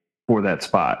for that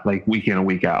spot, like, week in and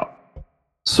week out.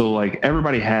 So, like,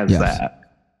 everybody has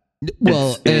that.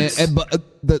 Well,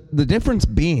 but the difference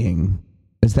being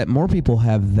is that more people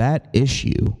have that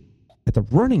issue at the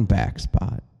running back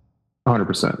spot.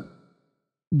 100%.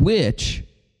 Which,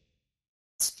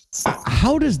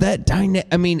 how does that dynamic?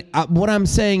 I mean, what I'm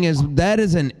saying is that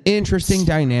is an interesting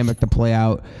dynamic to play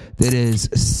out that is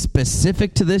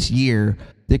specific to this year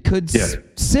that could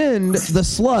send the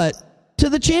Slut to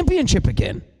the championship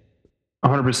again.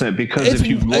 100%, because if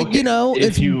you look,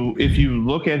 if you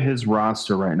look at his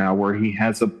roster right now, where he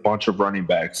has a bunch of running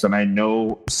backs, and I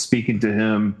know, speaking to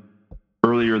him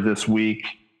earlier this week,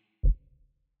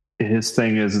 his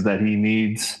thing is that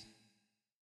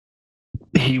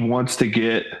he wants to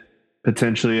get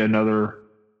potentially another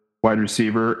wide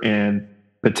receiver and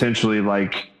potentially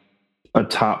like a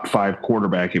top 5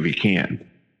 quarterback if he can.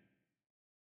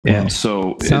 And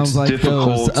so sounds like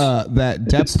difficult. That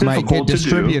depth might get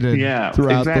distributed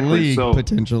throughout the league,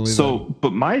 potentially.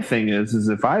 But my thing is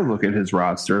if I look at his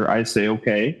roster, I say,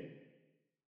 okay,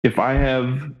 if I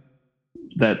have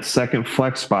that second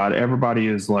flex spot, everybody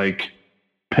is like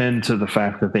pinned to the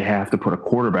fact that they have to put a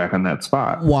quarterback on that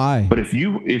spot. Why? But if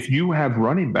you have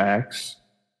running backs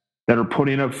that are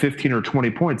putting up 15 or 20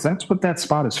 points, that's what that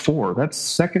spot is for. That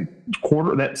super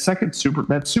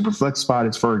flex spot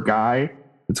is for a guy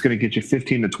it's going to get you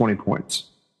 15 to 20 points.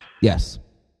 Yes.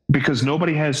 Because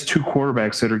nobody has 2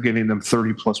 quarterbacks that are getting them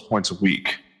 30 plus points a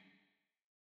week.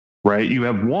 Right? You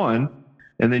have one,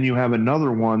 and then you have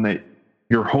another one that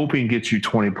you're hoping gets you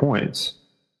 20 points.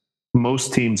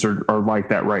 Most teams are like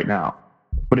that right now.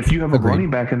 But if you have a running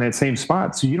back in that same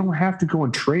spot, so you don't have to go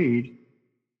and trade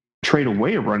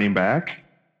away a running back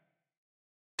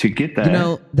to get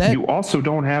that, you also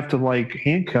don't have to like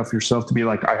handcuff yourself to be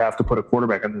like, I have to put a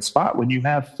quarterback in this spot. When you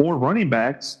have 4 running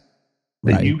backs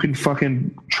that you can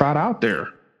fucking trot out there.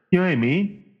 You know what I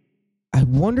mean? I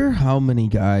wonder how many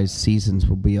guys' seasons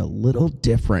will be a little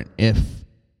different if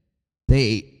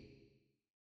they...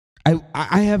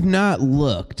 I have not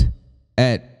looked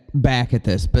back at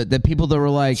this, but the people that were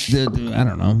like, I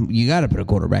don't know, you got to put a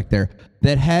quarterback there,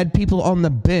 that had people on the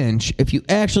bench, if you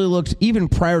actually looked even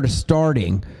prior to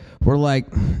starting, were like,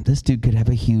 this dude could have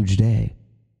a huge day.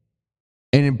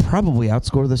 And it'd probably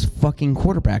outscore this fucking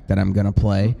quarterback that I'm going to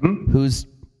play, who's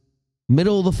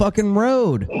middle of the fucking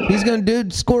road. He's going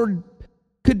to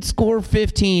could score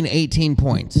 15, 18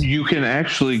 points. You can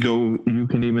actually you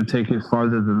can even take it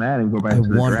farther than that and go back to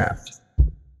the draft.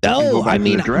 Oh, I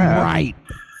mean, right.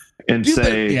 And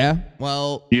say,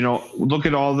 well, look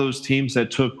at all those teams that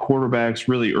took quarterbacks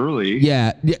really early.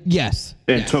 Yes.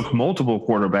 And took multiple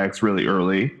quarterbacks really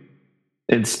early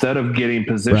instead of getting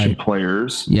position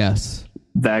players. Yes.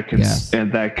 That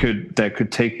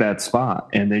could take that spot.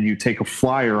 And then you take a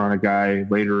flyer on a guy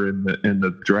later in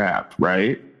the draft,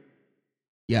 right?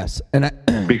 Yes. And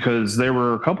because there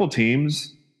were a couple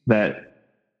teams that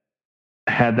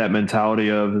had that mentality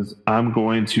of, I'm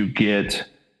going to get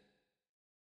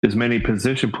as many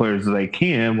position players as I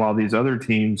can while these other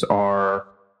teams are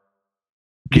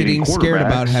getting scared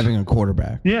about having a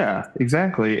quarterback. Yeah,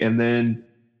 exactly. And then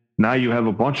now you have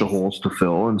a bunch of holes to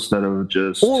fill instead of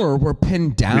just... Or we're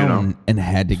pinned down and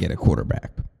had to get a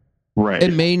quarterback. Right.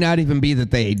 It may not even be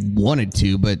that they wanted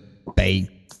to, but they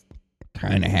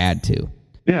kind of had to.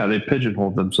 Yeah, they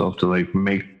pigeonholed themselves to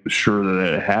make sure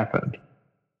that it happened.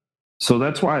 So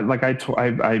that's why,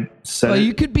 I said, well,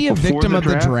 you could be a victim of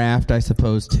the draft, I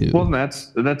suppose, too. Well,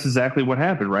 that's exactly what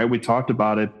happened, right? We talked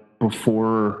about it the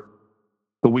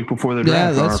week before the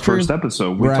draft on our first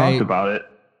episode. We talked about it,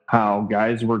 how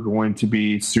guys were going to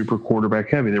be super quarterback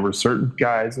heavy. There were certain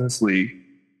guys in this league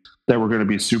that were going to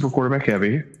be super quarterback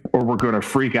heavy, or were going to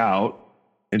freak out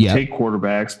and take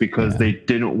quarterbacks because they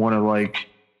didn't want to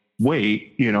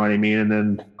wait. You know what I mean? And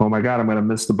then, oh my God, I'm going to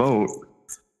miss the boat.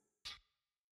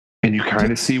 And you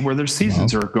kind of see where their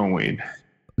seasons are going.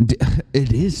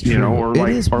 It is true. It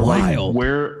is wild.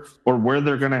 Where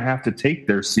they're going to have to take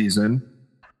their season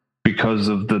because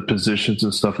of the positions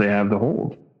and stuff they have to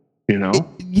hold.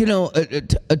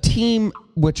 A team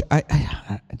which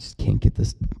I just can't get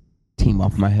this team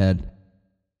off my head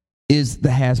is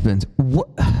the Has-Beens.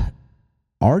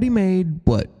 Already made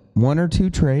one or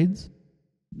two trades?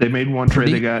 They made one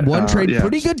trade. They got one trade.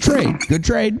 Pretty good trade. Good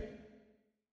trade.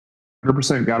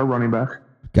 100% got a running back.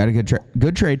 Got a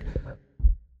good trade.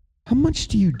 How much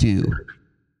do you do?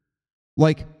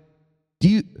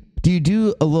 Do you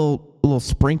do a little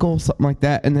sprinkle, something like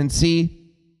that, and then see?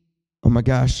 Oh my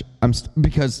gosh,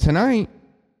 because tonight,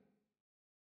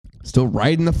 still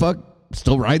riding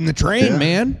the train,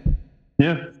 man.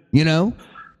 Yeah.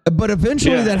 But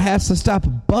eventually that has to stop.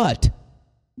 But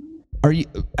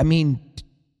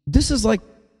this is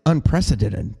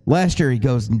unprecedented. Last year he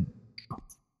goes,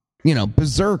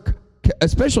 berserk,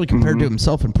 especially compared to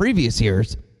himself in previous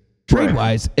years,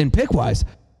 trade-wise and pick-wise.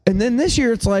 And then this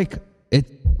year,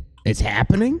 it's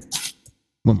happening.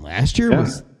 When last year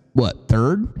was,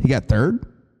 third? He got third?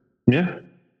 Yeah.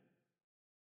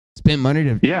 Spent money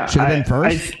to should have been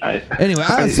first? Anyway,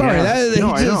 I'm sorry.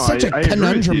 It's such a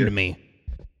conundrum to me.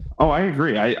 Oh, I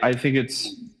agree. I think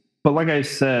it's... But like I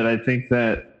said, I think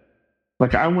that...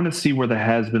 I want to see where the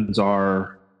has-beens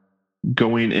are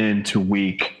going into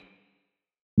week...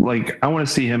 I want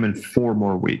to see him in 4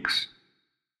 more weeks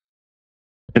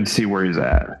and see where he's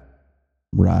at.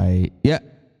 Right. Yeah.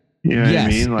 You know what I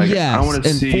mean? I want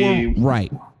to see. 4,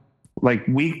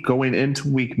 week going into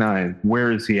week 9,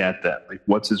 where is he at then?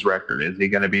 What's his record? Is he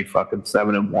going to be fucking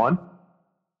 7-1?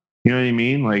 You know what I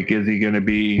mean? Is he going to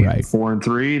be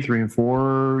 4-3,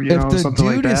 3-4? If the something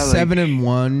dude like that. Is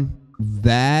 7-1,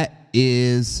 that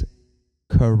is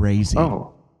crazy.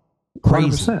 Oh,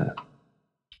 crazy.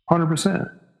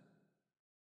 100%.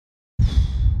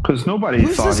 Because nobody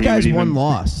Who's thought this guy's one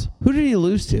loss? Who did he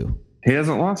lose to? He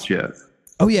hasn't lost yet.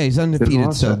 Oh yeah, he's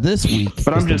undefeated. So this week,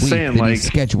 but I'm just saying,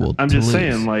 scheduled. I'm just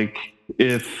saying,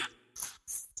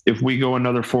 if we go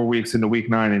another 4 weeks into week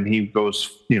 9 and he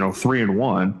goes,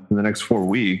 3-1 in the next 4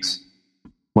 weeks,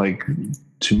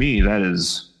 to me that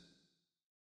is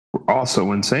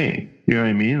also insane. You know what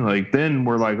I mean? Then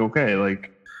we're okay,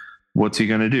 what's he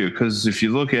gonna do? Because if you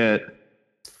look at,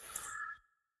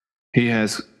 he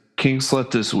has King Slut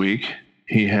this week.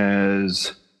 He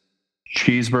has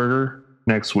Cheeseburger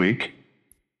next week.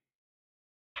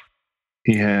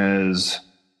 He has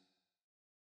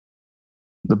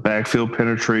the backfield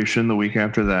penetration the week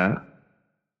after that.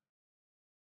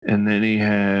 And then he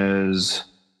has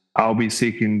I'll Be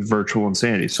Seeking Virtual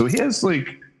Insanity. So he has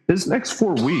his next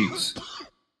 4 weeks.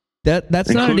 That's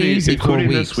not an easy 4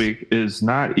 weeks. This week is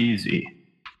not easy.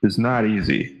 It's not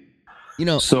easy.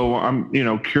 So I'm,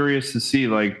 curious to see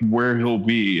like where he'll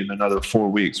be in another 4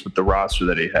 weeks with the roster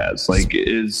that he has. Like,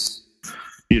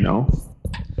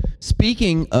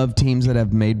 Speaking of teams that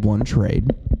have made one trade,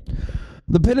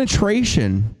 the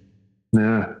penetration.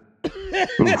 Yeah.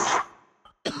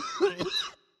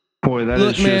 Boy, that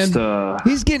is just.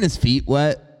 He's getting his feet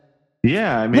wet.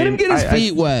 Yeah, I mean, let him get his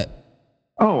feet wet.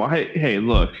 Oh, hey,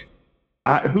 look.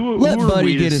 Let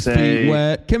Buddy get his feet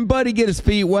wet. Can Buddy get his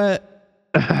feet wet?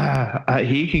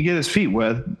 He can get his feet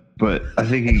wet, but I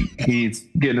think he's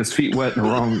getting his feet wet in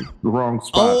the wrong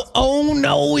spot. Oh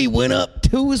no, he went up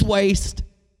to his waist.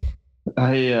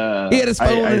 He had his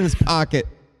phone in his pocket.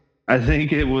 I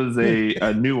think it was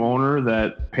a new owner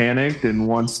that panicked and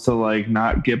wants to like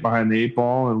not get behind the 8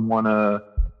 ball and want to.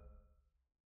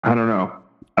 I don't know.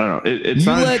 It's you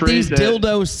not let these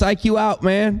dildos psych you out,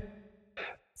 man.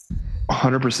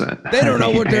 100%. They don't know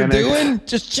what they're doing.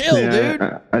 Just chill, dude.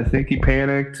 I think he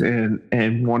panicked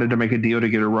and wanted to make a deal to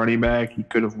get a running back. He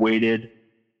could have waited,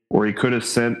 or he could have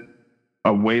sent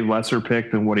a way lesser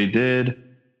pick than what he did.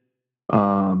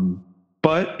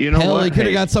 But you know what? He could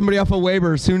have got somebody off of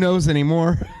waivers. Who knows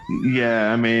anymore?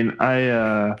 Yeah, I mean,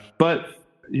 but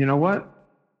you know what?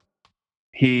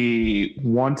 He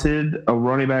wanted a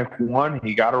running back 1.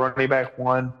 He got a running back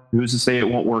 1. Who's to say it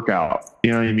won't work out?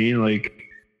 You know what I mean? Like,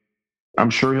 I'm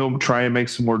sure he'll try and make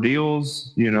some more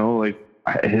deals. Like,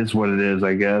 it is what it is,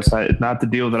 I guess. Not the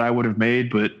deal that I would have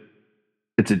made, but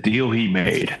it's a deal he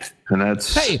made, and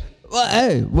that's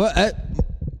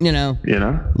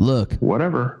look,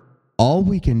 whatever. All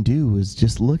we can do is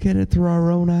just look at it through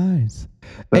our own eyes.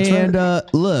 That's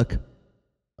right. Look,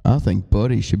 I think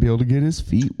Buddy should be able to get his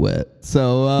feet wet.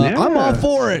 So I'm all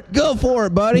for it. Go for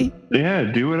it, buddy. Yeah,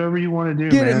 do whatever you want to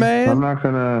do. Get it, man. I'm not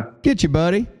gonna get you,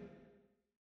 buddy.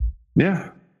 Yeah,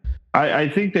 I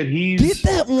think that get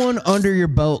that one under your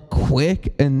belt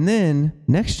quick, and then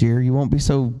next year you won't be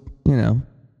so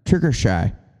trigger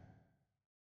shy.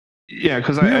 Yeah,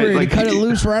 because I cut it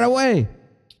loose right away.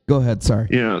 Go ahead. Sorry.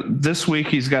 This week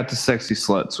he's got the sexy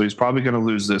slut, so he's probably going to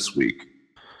lose this week.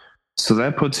 So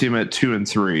that puts him at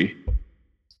 2-3.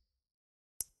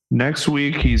 Next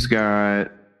week he's got.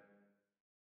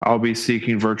 I'll be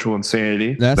seeking virtual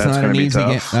insanity. That's not an easy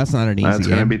game. That's not an easy game. That's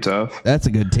going to be tough. That's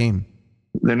a good team.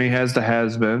 Then he has the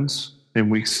has-beens in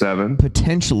week 7.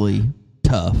 Potentially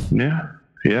tough.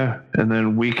 Yeah. And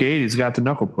then week 8 he's got the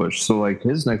knuckle push. So like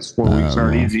his next 4 weeks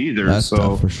aren't easy either. That's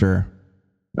tough for sure.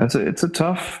 It's a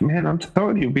tough, man, I'm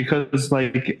telling you, because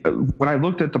like when I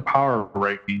looked at the power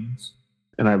rankings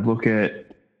and I look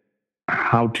at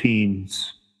how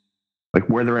teams, like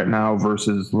where they're at now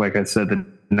versus, like I said, the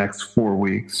next 4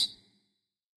 weeks,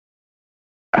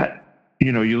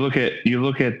 you look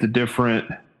at the different,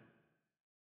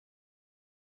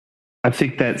 I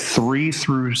think that 3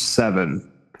 through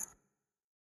 7,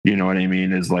 you know what I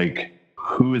mean, is like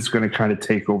who is going to kind of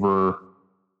take over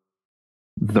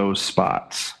those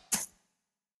spots.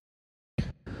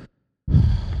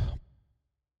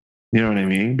 You know what I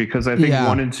mean? Because I think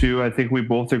 1 and 2, I think we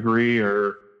both agree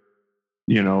are,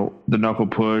 the knuckle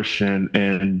push and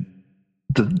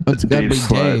the Dave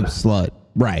slut.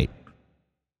 Right.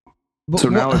 But so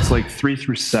now it's like 3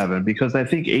 through 7, because I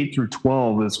think 8 through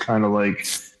 12 is kind of like,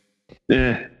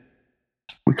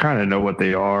 we kind of know what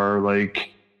they are. Like,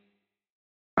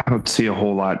 I don't see a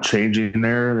whole lot changing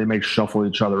there. They may shuffle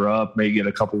each other up, may get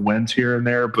a couple wins here and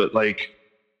there, but like,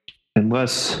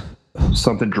 unless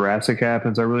something drastic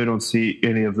happens, I really don't see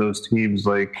any of those teams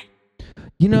like,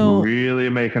 really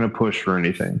making a push for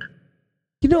anything.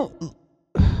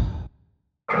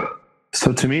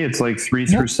 So to me, it's like 3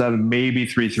 through 7, maybe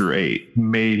 3 through 8,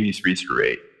 maybe 3 through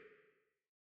 8.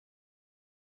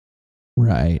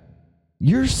 Right.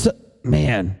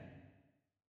 Man,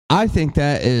 I think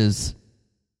that is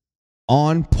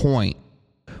on point.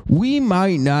 We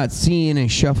might not see any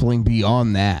shuffling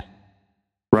beyond that.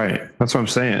 Right. That's what I'm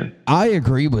saying. I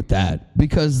agree with that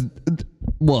because,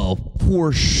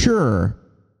 for sure,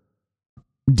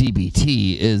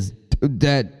 DBT is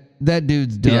that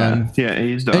dude's done. Yeah,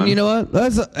 he's done. And you know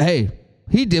what?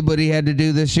 He did what he had to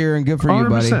do this year, and good for 100%. You,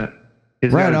 buddy.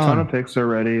 He's got a ton of picks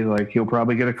already. Like, he'll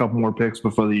probably get a couple more picks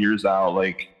before the year's out.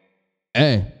 Like,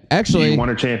 actually, you won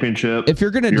a championship. If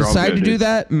you're going to decide to do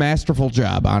that, masterful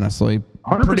job, honestly.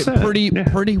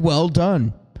 100%. Pretty well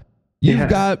done. You've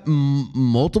got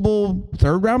multiple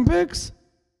third-round picks?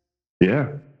 Yeah.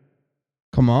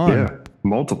 Come on. Yeah,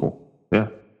 multiple. Yeah.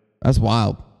 That's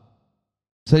wild.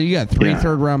 So you got 3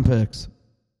 third-round picks.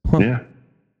 Huh. Yeah.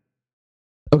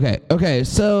 Okay,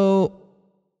 so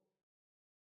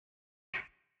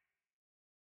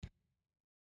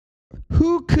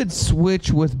Who could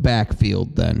switch with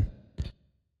backfield then?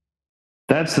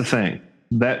 That's the thing.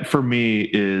 That for me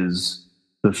is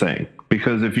the thing,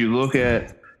 because if you look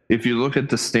at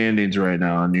the standings right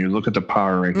now and you look at the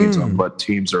power rankings on what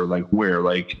teams are like where,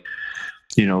 like,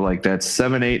 you know, like that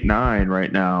 7, 8, 9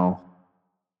 right now.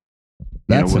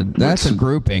 That's a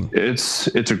grouping. It's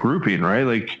a grouping, right?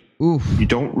 Like, oof. You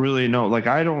don't really know. Like,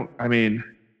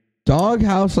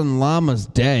 Doghouse and Llama's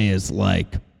Day is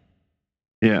like,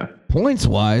 yeah, points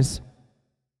wise,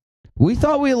 we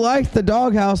thought we liked the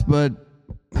Doghouse, but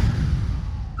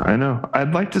I know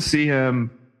I'd like to see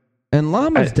him. And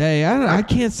Llama's Day, I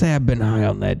can't say I've been high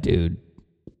on that dude.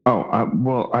 Oh,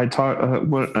 I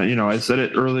said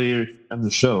it earlier in the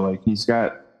show. Like, he's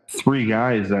got 3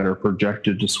 guys that are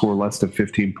projected to score less than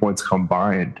 15 points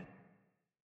combined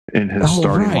in his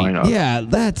starting lineup. Yeah,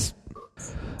 that's.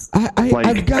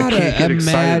 I've got to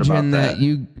imagine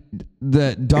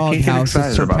that Doghouse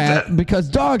is surpassed, because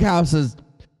Doghouse is,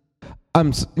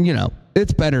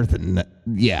 it's better than that.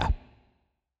 Yeah.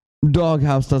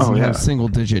 Doghouse doesn't have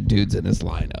single-digit dudes in his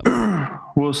lineup.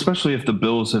 Well, especially if the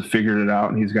Bills have figured it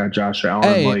out and he's got Josh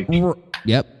Allen.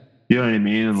 Yep. You know what I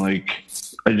mean? And like,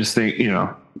 I just think,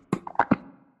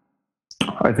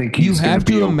 I think he's you have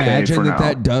to imagine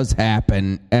that does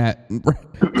happen. It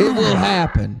will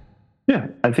happen. Yeah,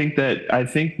 I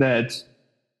just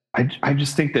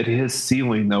think that his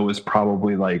ceiling though is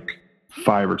probably like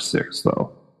 5 or 6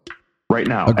 though. Right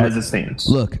now, as it stands.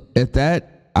 Look,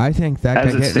 I think that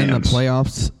guy getting in the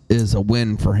playoffs is a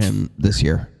win for him this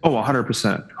year. Oh,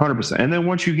 100%. And then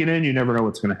once you get in, you never know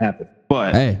what's going to happen.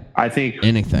 But I think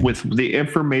with the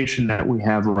information that we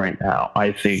have right now,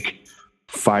 I think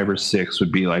 5 or 6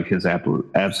 would be like his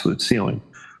absolute ceiling.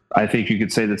 I think you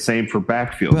could say the same for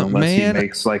backfield. Unless he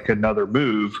makes like another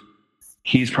move,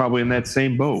 he's probably in that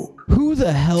same boat. Who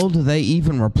the hell do they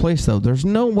even replace, though? There's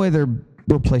no way they're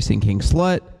replacing King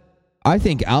Slut. I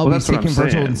think Albie's taking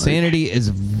virtual insanity is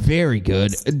very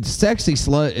good. Sexy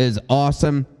Slut is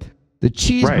awesome. The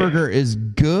cheeseburger is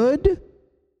good.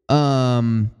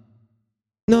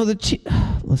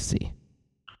 Let's see.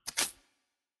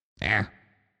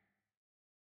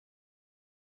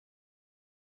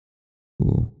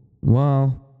 Ooh.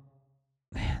 Well,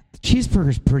 man, the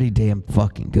cheeseburger's pretty damn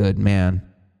fucking good, man.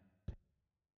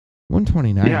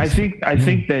 129. Yeah, I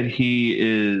think that he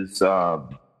is.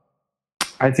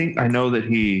 I know that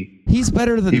he's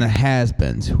better than the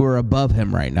has-beens who are above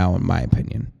him right now, in my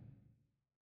opinion.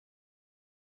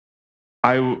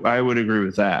 I would agree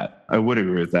with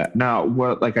that. Now,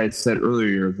 like I said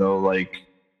earlier, though, like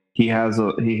he has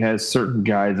certain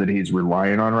guys that he's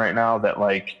relying on right now that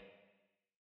like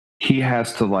he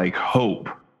has to like hope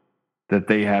that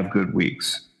they have good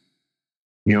weeks.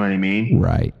 You know what I mean?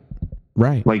 Right.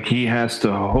 Like he has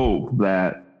to hope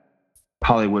that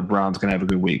Hollywood Brown's going to have a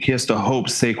good week. He has to hope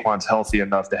Saquon's healthy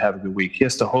enough to have a good week. He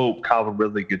has to hope Calvin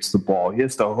Ridley gets the ball. He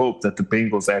has to hope that the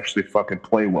Bengals actually fucking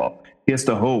play well. He has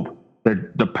to hope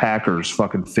that the Packers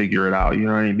fucking figure it out. You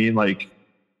know what I mean? Like,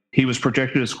 he was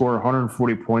projected to score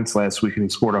 140 points last week, and he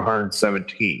scored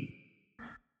 117.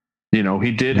 You know,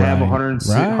 he did have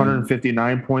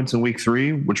 159 points in week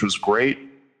 3, which was great.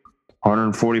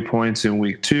 140 points in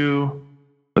week 2.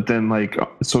 But then, like,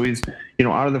 so he's,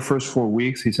 out of the first 4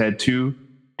 weeks, he's had 2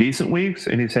 decent weeks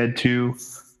and he's had 2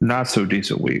 not so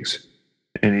decent weeks.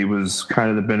 And he was kind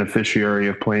of the beneficiary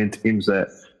of playing teams that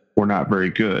were not very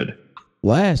good.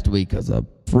 Last week was a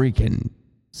freaking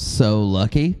so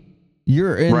lucky.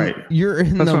 You're in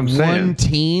the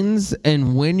 1-teens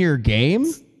and win your game?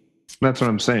 That's what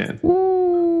I'm saying.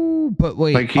 Ooh, but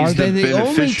wait, like are they the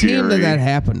only team that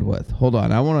happened with? Hold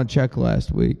on, I want to check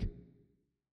last week.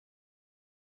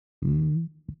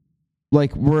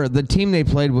 Like, where the team they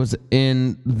played was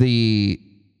in the...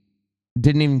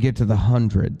 Didn't even get to the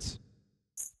hundreds.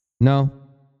 No?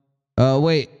 Oh,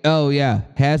 wait. Oh, yeah.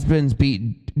 Has-beens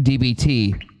beat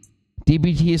DBT.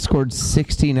 DBT scored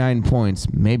 69 points,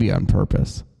 maybe on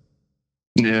purpose.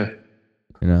 Yeah.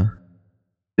 Yeah.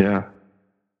 Yeah.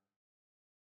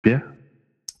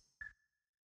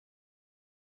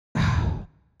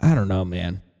 I don't know,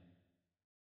 man.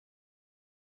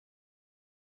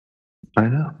 I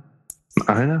know.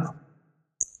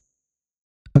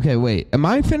 Okay, wait. Am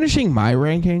I finishing my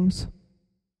rankings?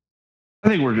 I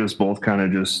think we're just both kind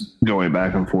of just going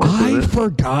back and forth. I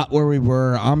forgot where we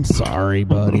were. I'm sorry,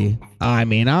 buddy. I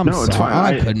mean, I'm sorry.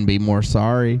 I couldn't be more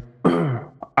sorry.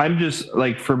 I'm just,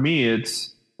 like, for me,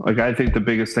 it's, like, I think the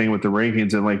biggest thing with the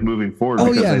rankings and, like, moving forward.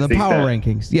 Oh, yeah, the power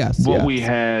rankings. Yes. What we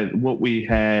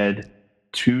had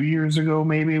 2 years ago,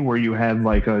 maybe, where you had,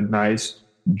 like, a nice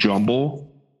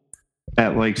jumble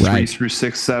at, like, 3 through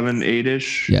 6, 7,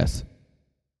 8-ish. Yes.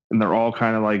 and they're all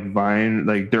kind of like vying,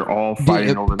 like they're all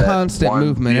fighting over that constant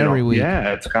movement every week.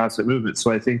 Yeah, it's constant movement.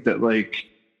 So I think that, like,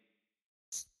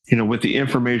 with the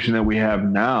information that we have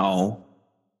now,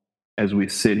 as we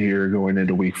sit here going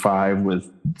into week 5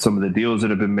 with some of the deals that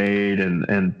have been made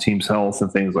and teams' health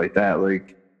and things like that,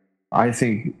 like, I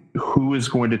think who is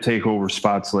going to take over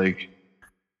spots, like,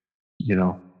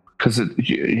 because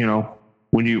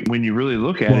when you really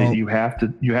look at it, you have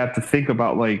to think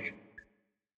about, like,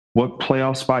 what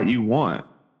playoff spot you want,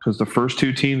 because the first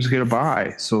 2 teams get a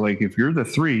bye. So, like, if you're the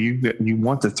 3, you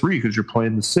want the 3 because you're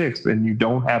playing the 6th, and you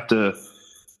don't have to,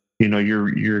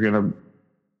 you're gonna.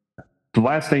 The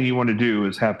last thing you want to do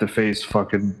is have to face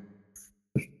fucking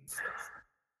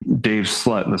Dave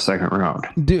Slut in the second round.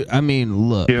 Dude, I mean,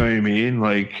 look. You know what I mean?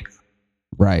 Like,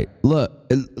 right. Look,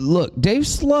 Dave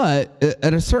Slut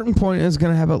at a certain point is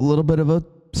going to have a little bit of a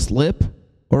slip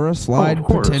or a slide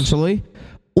potentially.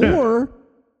 Yeah.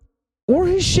 Or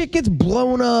his shit gets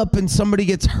blown up and somebody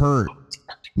gets hurt.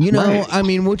 Right. I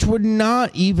mean, which would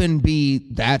not even be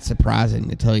that surprising,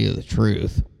 to tell you the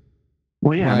truth.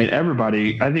 Well, yeah, right. I mean,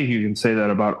 everybody, I think you can say that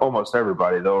about almost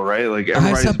everybody, though, right? Like,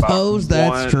 everybody's I suppose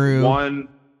that's true.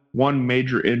 One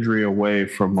major injury away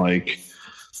from, like,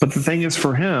 but the thing is,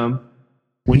 for him,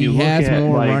 when you look at, he has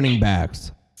more like, running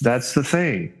backs. That's the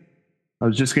thing. I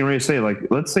was just getting ready to say, like,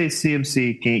 let's say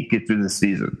CMC can't get through the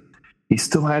season. He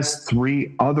still has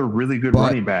 3 other really good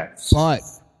running backs.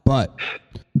 But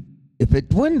if it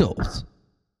dwindles,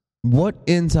 what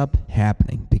ends up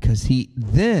happening? Because he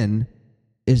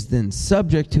is then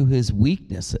subject to his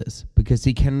weaknesses, because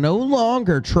he can no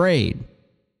longer trade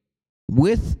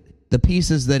with the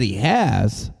pieces that he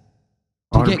has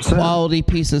to 100%. Get quality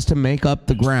pieces to make up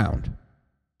the ground.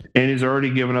 And he's already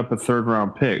given up a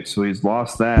 3rd-round pick, so he's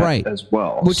lost that as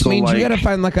well. Which means, like, you got to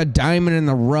find, like, a diamond in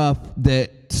the rough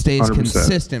that stays 100%.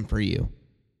 Consistent for you.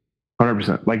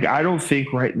 100%. Like, I don't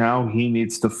think right now he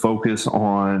needs to focus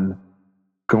on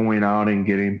going out and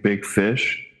getting big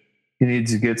fish. He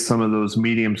needs to get some of those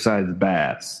medium-sized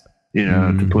bass,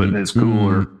 to put in his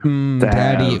cooler.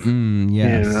 Daddy,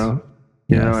 yes.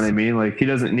 You know what I mean? Like, he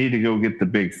doesn't need to go get the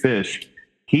big fish.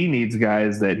 He needs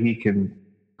guys that he can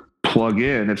plug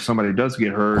in if somebody does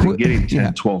get hurt and get him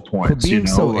 10, 12 points. Quit being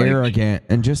so arrogant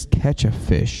and just catch a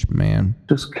fish, man.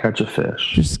 Just catch a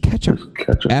fish. Just catch a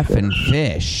effing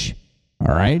fish.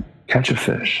 All right? Catch a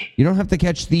fish. You don't have to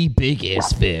catch the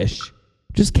biggest fish.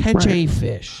 Just catch a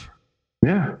fish.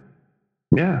 Yeah.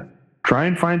 Yeah. Try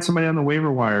and find somebody on the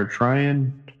waiver wire. Try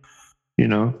and,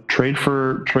 trade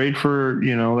for,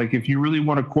 like, if you really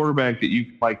want a quarterback that you,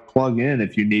 like, plug in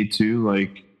if you need to,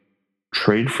 like,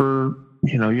 trade for,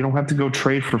 you don't have to go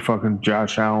trade for fucking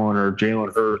Josh Allen or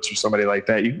Jalen Hurts or somebody like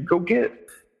that. You can go get,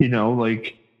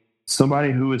 like,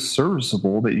 somebody who is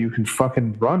serviceable that you can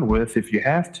fucking run with if you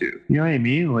have to. You know what I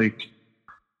mean? Like,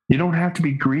 you don't have to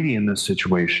be greedy in this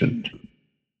situation.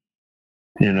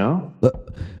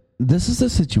 This is a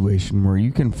situation where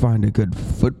you can find a good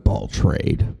football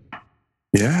trade.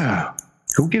 Yeah.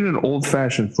 Go get an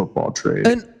old-fashioned football trade.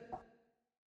 And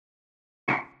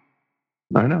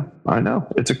I know.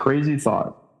 It's a crazy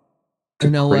thought.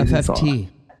 An OFFT.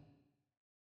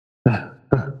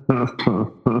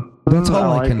 That's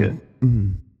all I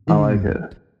can. I like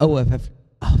it. OFF.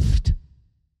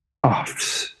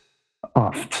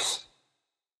 Offs.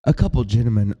 A couple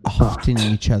gentlemen offing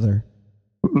each other.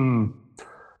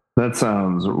 That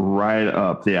sounds right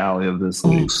up the alley of this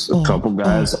league. A couple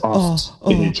guys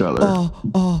offing each other. Oh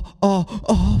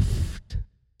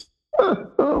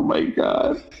my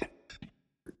God.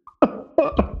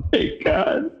 Oh my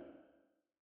God.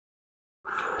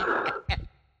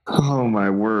 Oh my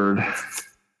word.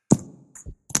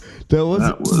 That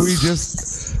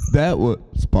was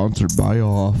sponsored by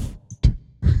Off.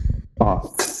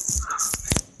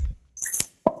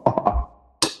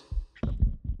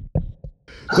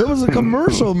 That was a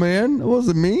commercial, man. It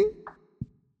wasn't me.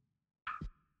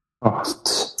 I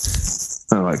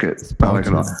like it. I like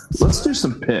it all. Let's do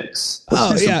some picks.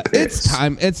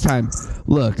 It's time.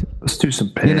 Look, let's do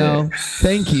some picks.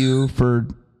 Thank you for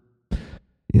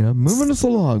moving us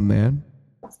along, man.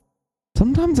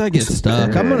 Sometimes I get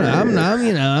stuck. I'm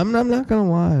not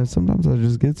gonna lie. Sometimes I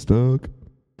just get stuck.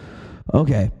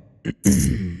 Okay.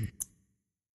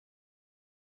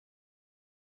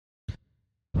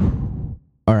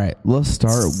 All right, let's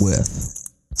start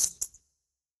with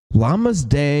Llamas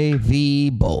Day v.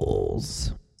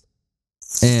 Bulls.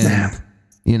 And,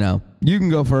 you can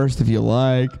go first if you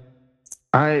like.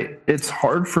 It's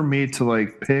hard for me to,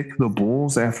 like, pick the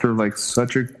Bulls after, like,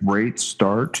 such a great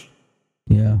start.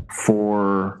 Yeah.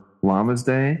 For Llamas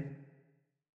Day.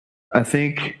 I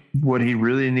think what he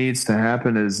really needs to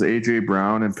happen is AJ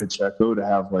Brown and Pacheco to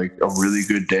have like a really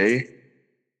good day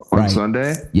on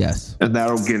Sunday. Yes, and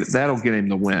that'll get him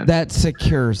the win. That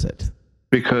secures it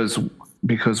because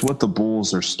what the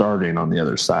Bulls are starting on the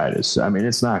other side is, I mean,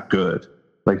 it's not good.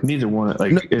 Like neither one,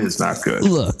 it is not good.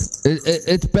 Look,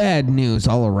 it's bad news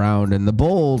all around, and the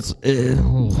Bulls,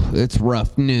 it's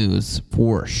rough news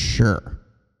for sure.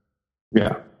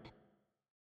 Yeah.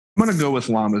 I'm going to go with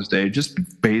Llama's Day just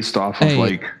based off of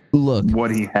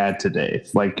what he had today.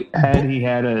 Like had he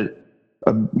had a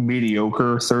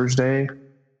mediocre Thursday,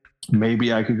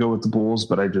 maybe I could go with the Bulls,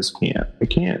 but I just can't. I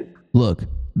can't. Look,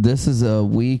 this is a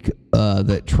week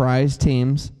that tries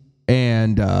teams,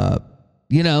 and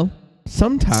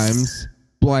sometimes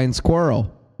blind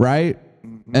squirrel, right?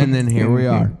 And then here we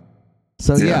are.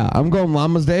 So yeah, I'm going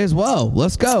Llama's Day as well.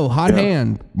 Let's go. Hot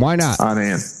hand. Why not? Hot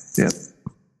hand. Yep.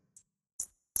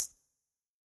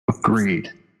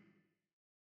 Agreed.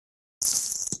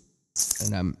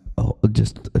 And I'm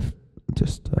just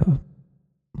hold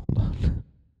on.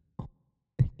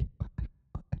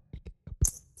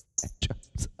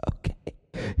 Okay,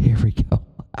 here we go.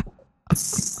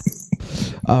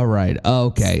 All right.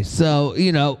 Okay. So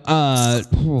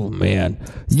oh man,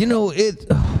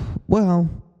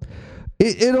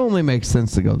 it only makes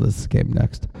sense to go this game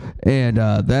next, and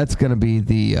that's going to be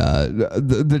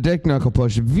the Dick Knuckle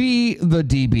Push v the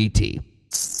DBT.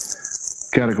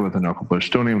 Gotta go with the knuckle push.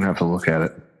 Don't even have to look at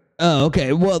it. Oh,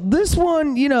 okay. Well, this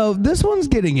one's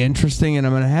getting interesting, and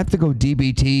I'm going to have to go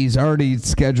DBT. He's already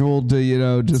scheduled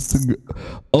to, just to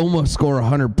almost score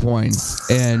 100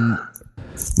 points, and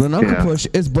the knuckle push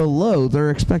is below their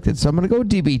expected. So I'm going to go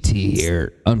DBT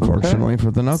here, unfortunately,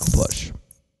 for the knuckle push.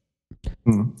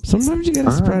 Sometimes you got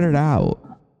to spread it out.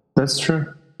 That's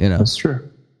true. That's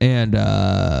true. And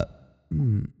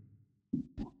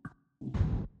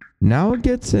now it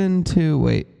gets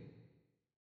into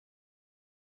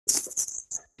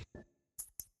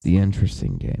the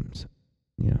interesting games.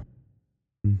 Yeah.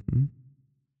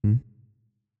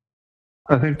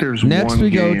 I think there's next one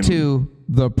we game. go to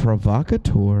the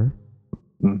Provocateur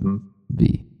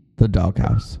v the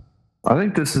Doghouse. I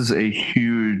think this is a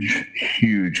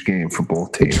huge game for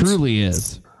both teams. It truly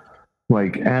is.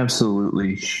 Like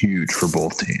absolutely huge for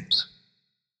both teams.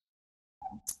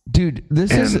 Dude,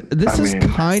 this is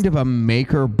kind of a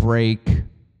make or break.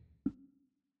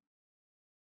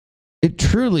 It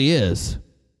truly is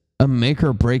a make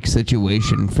or break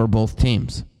situation for both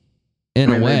teams.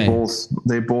 In a way,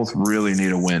 they both really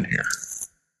need a win here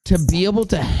to be able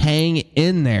to hang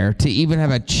in there, to even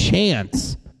have a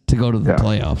chance to go to the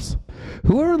playoffs.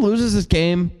 Whoever loses this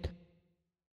game,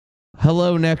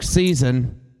 hello next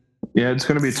season. Yeah, it's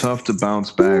going to be tough to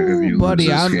bounce back if you lose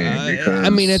this game. I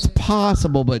mean, it's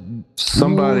possible, but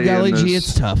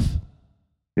it's tough.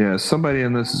 Yeah, somebody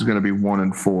in this is going to be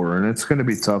 1-4, and it's going to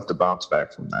be tough to bounce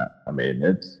back from that. I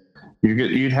mean,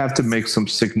 you'd have to make some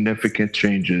significant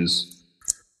changes,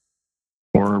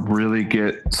 or really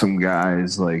get some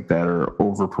guys like that are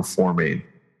overperforming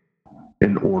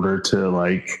in order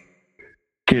to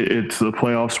get into the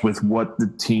playoffs with what the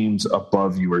teams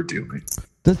above you are doing.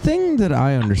 The thing that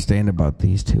I understand about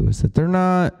these two is that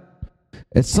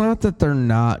it's not that they're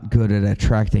not good at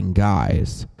attracting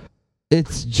guys.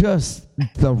 It's just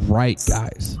the right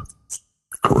guys.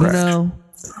 Correct.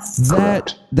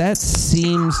 That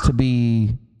seems to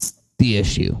be the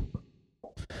issue.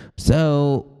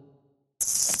 So,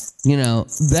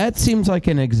 that seems like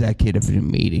an executive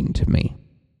meeting to me.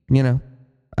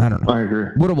 I don't know. I agree.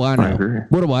 What do I know?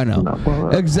 What do I know? No, well,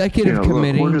 executive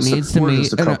committee needs to meet. We're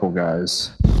just a couple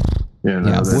guys. What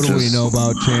do we know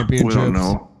about championships?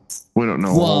 We don't know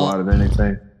a whole lot of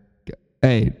anything.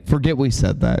 Hey, forget we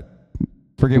said that.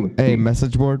 Hey,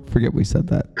 message board, forget we said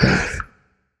that. Thanks.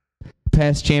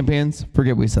 Past champions,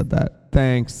 forget we said that.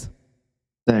 Thanks.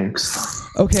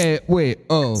 Okay, wait.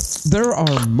 Oh, there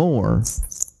are more.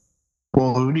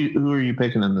 Well, who are you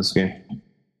picking in this game?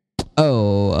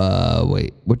 Oh,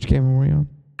 wait. Which game are we on?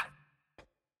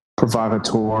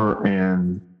 Provocateur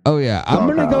and... Oh, yeah. I'm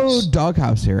going to go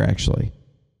Doghouse here, actually.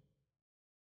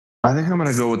 I think I'm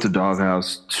going to go with the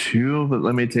Doghouse, too, but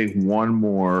let me take one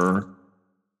more.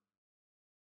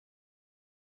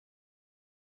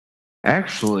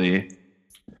 Actually,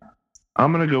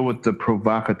 I'm going to go with the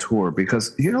Provocateur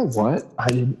because, you know what?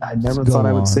 I never thought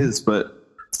I would say this, but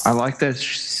I like that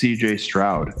CJ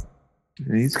Stroud.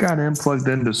 He's got him plugged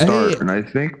in to start, and I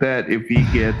think that if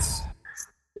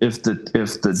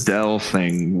the Dell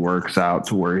thing works out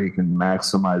to where he can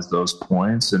maximize those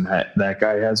points, and that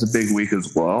guy has a big week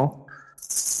as well.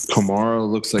 Tomorrow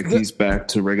looks like he's back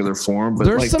to regular form, but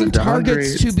there's some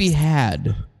targets to be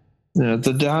had. Yeah,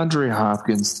 the DeAndre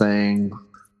Hopkins thing.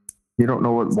 You don't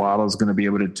know what Waddle's going to be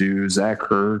able to do. Zach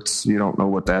Ertz, you don't know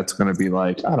what that's going to be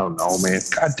like. I don't know, man.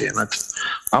 God damn it.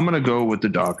 I'm going to go with the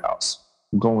doghouse.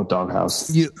 I'm going with doghouse.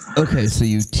 So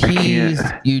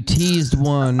you teased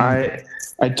one. I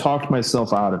talked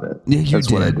myself out of it. Yeah,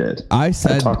 that's what I did. I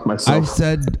said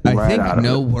I think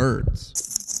no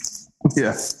words.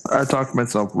 Yeah, I talked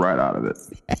myself right out of it.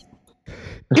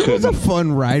 It was a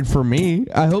fun ride for me.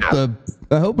 I hope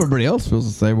everybody else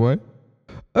feels the same way.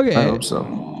 Okay. I hope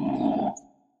so.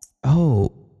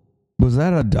 Oh, was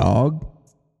that a dog?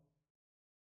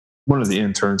 One of the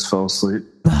interns fell asleep.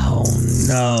 Oh,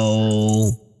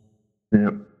 no.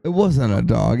 Yep. It wasn't a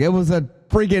dog. It was a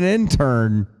freaking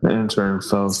intern. The intern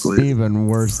fell asleep. Even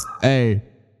worse. Hey,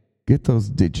 get those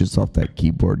digits off that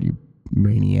keyboard, you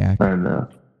maniac. I know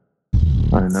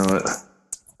it.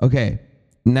 Okay,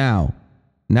 now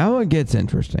it gets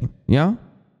interesting. Yeah?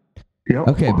 Yep.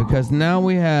 Okay, because now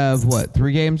we have,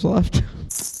 3 games left?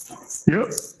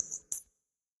 Yep.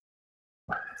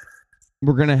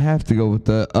 We're going to have to go with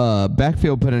the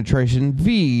backfield penetration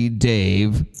v.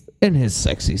 Dave and his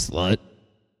sexy slut.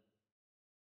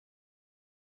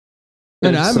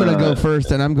 And I'm going to go first,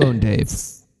 and I'm going Dave.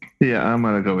 Yeah, I'm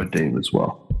going to go with Dave as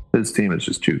well. His team is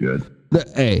just too good.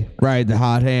 The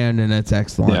hot hand, and it's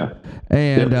excellent. Yeah.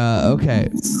 And, okay.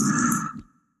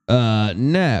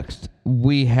 Next,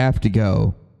 we have to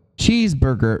go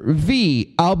cheeseburger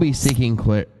v. I'll be seeking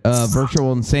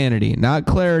virtual insanity. Not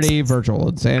clarity, virtual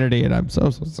insanity, and I'm so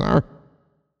sorry.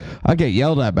 I get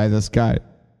yelled at by this guy.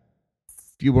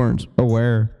 If you weren't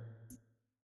aware.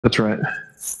 That's right.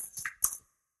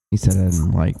 He said I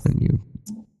didn't like when you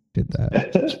did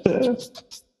that.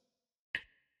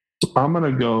 I'm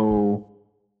going to go...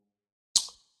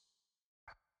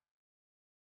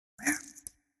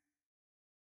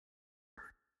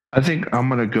 I think I'm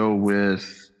going to go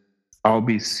with I'll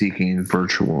be seeking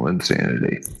virtual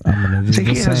insanity. I think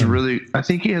he has really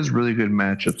good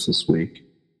matchups this week.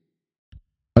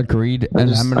 Agreed,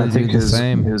 and I'm going to do the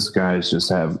same. His guys just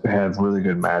have really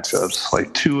good matchups.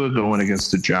 Like Tua going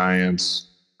against the Giants,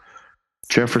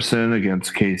 Jefferson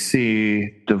against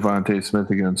KC, Devontae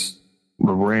Smith against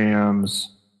the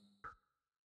Rams,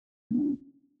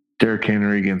 Derrick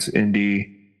Henry against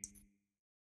Indy.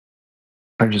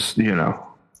 I just think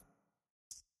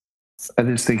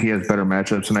he has better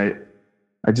matchups, and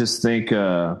I just think.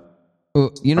 The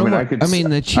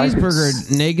cheeseburger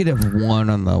 -1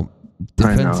 on the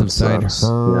defensive side hurts.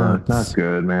 Yeah, not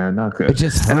good, man. Not good. It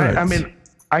just hurts. And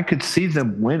I could see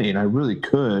them winning. I really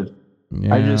could.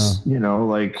 Yeah. I just,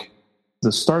 like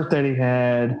the start that he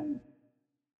had.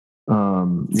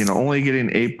 Only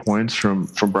getting 8 points from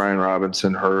Brian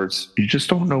Robinson hurts. You just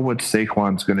don't know what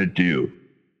Saquon's going to do.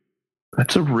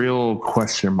 That's a real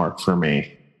question mark for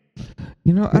me. I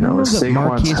don't know that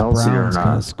Marquise Brown's going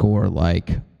to score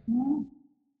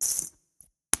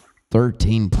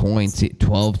 13 points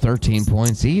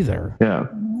either. Yeah,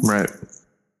 right.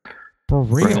 For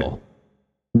real. Right.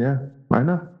 Yeah, I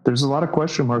know. There's a lot of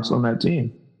question marks on that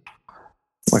team.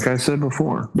 Like I said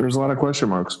before, there's a lot of question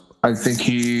marks. I think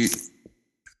he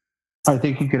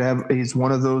could have, he's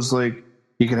one of those,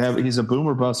 he's a boom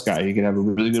or bust guy. He could have a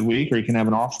really good week or he can have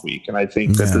an off week. And I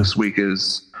think that this week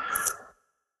it's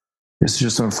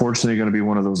just unfortunately going to be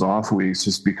one of those off weeks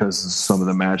just because of some of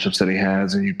the matchups that he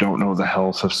has, and you don't know the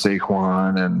health of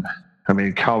Saquon. And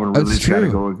Calvin Ridley's got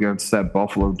to go against that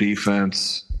Buffalo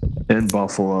defense in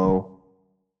Buffalo.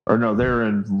 Or no, they're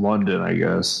in London, I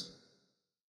guess.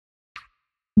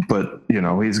 But,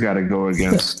 he's got to go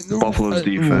against Buffalo's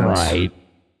defense. Right.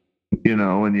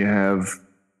 And you have,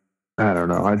 I don't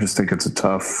know. I just think it's a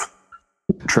tough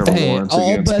Trevor Lawrence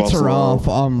all against bets Buffalo. Are off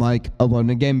on a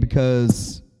London game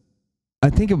because I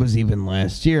think it was even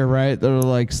last year, right? There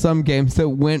were some games that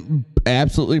went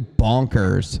absolutely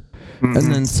bonkers, and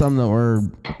then some that were,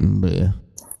 bleh.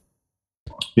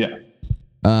 Yeah.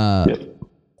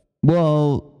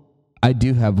 Well, I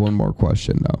do have one more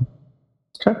question though.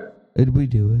 Okay. Did we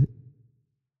do it?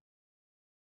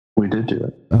 We did do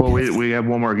it. Okay. Well, we have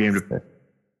one more game to pick.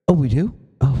 Oh, we do?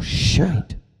 Oh,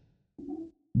 shite.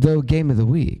 The game of the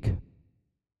week.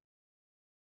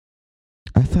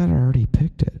 I thought I already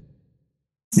picked it.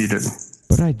 You didn't.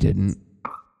 But I didn't.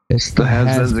 It's the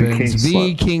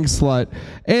Has-Beens King Slut.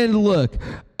 And look,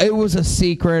 it was a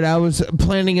secret. I was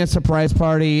planning a surprise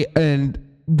party, and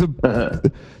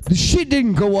the shit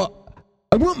didn't go up.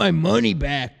 I want my money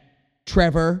back,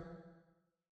 Trevor.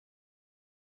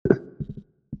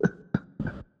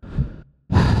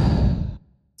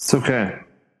 It's okay.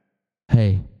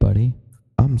 Hey, buddy.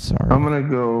 I'm sorry. I'm going to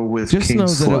go with Just King know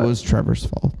Slut. that it was Trevor's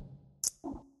fault.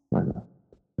 I know.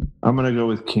 I'm going to go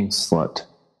with King Slut.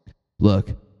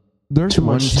 Look, there's too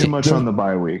much on the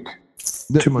bye week.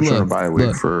 Too much on the bye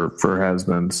week for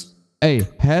has-beens. Hey,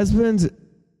 has-beens,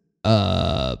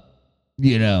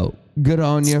 good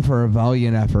on you for a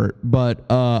valiant effort, but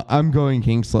I'm going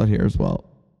King Slut here as well.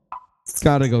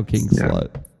 Gotta go King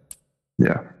Slut.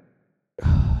 Yeah.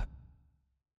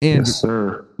 And yes,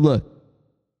 sir. Look,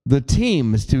 the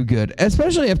team is too good,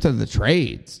 especially after the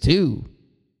trades, too.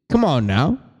 Come on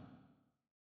now.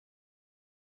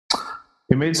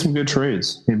 He made some good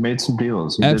trades. He made some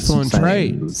deals. Excellent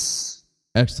trades.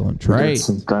 Excellent trades.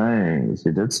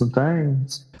 He did some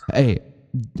things. Hey,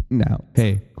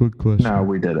 good question. No,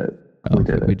 we did it. We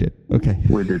did. Okay.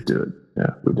 We did do it.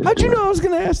 Yeah, we did. How'd you know I was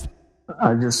going to ask?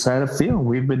 I just had a feeling.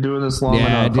 We've been doing this long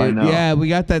enough. I know. Yeah, we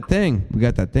got that thing.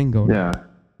 Going. Yeah.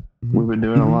 We've been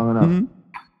doing it long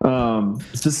enough.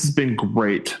 This has been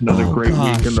great. Another great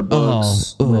week in the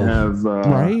books. We have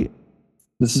right?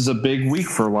 This is a big week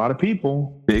for a lot of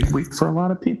people.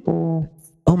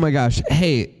 Oh my gosh.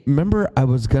 Hey, remember I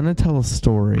was going to tell a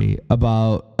story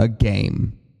about a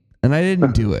game and I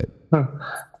didn't do it.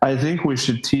 I think we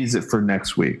should tease it for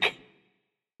next week.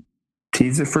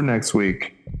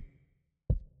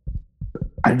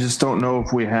 I just don't know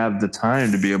if we have the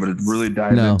time to be able to really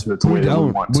dive into it the way that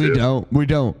we want to. We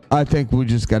don't. I think we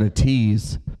just got to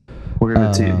tease. We're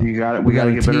going to tease. We got to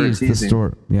get better at teasing. The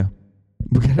story. Yeah.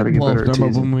 We got to get better at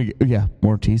teasing.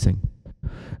 More teasing.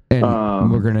 And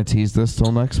we're going to tease this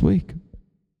till next week.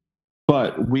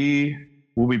 But we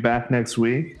will be back next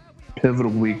week.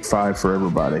 Pivotal week 5 for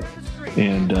everybody.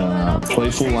 And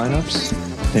playful lineups.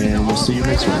 And we'll see you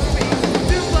next week.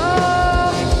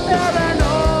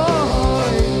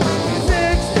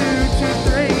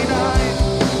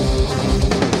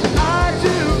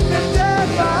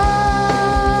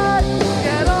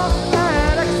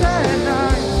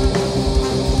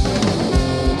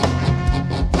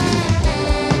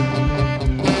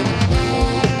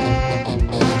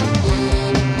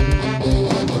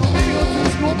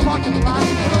 Parking lot,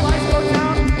 when the lights go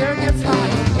down, there gets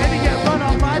hot.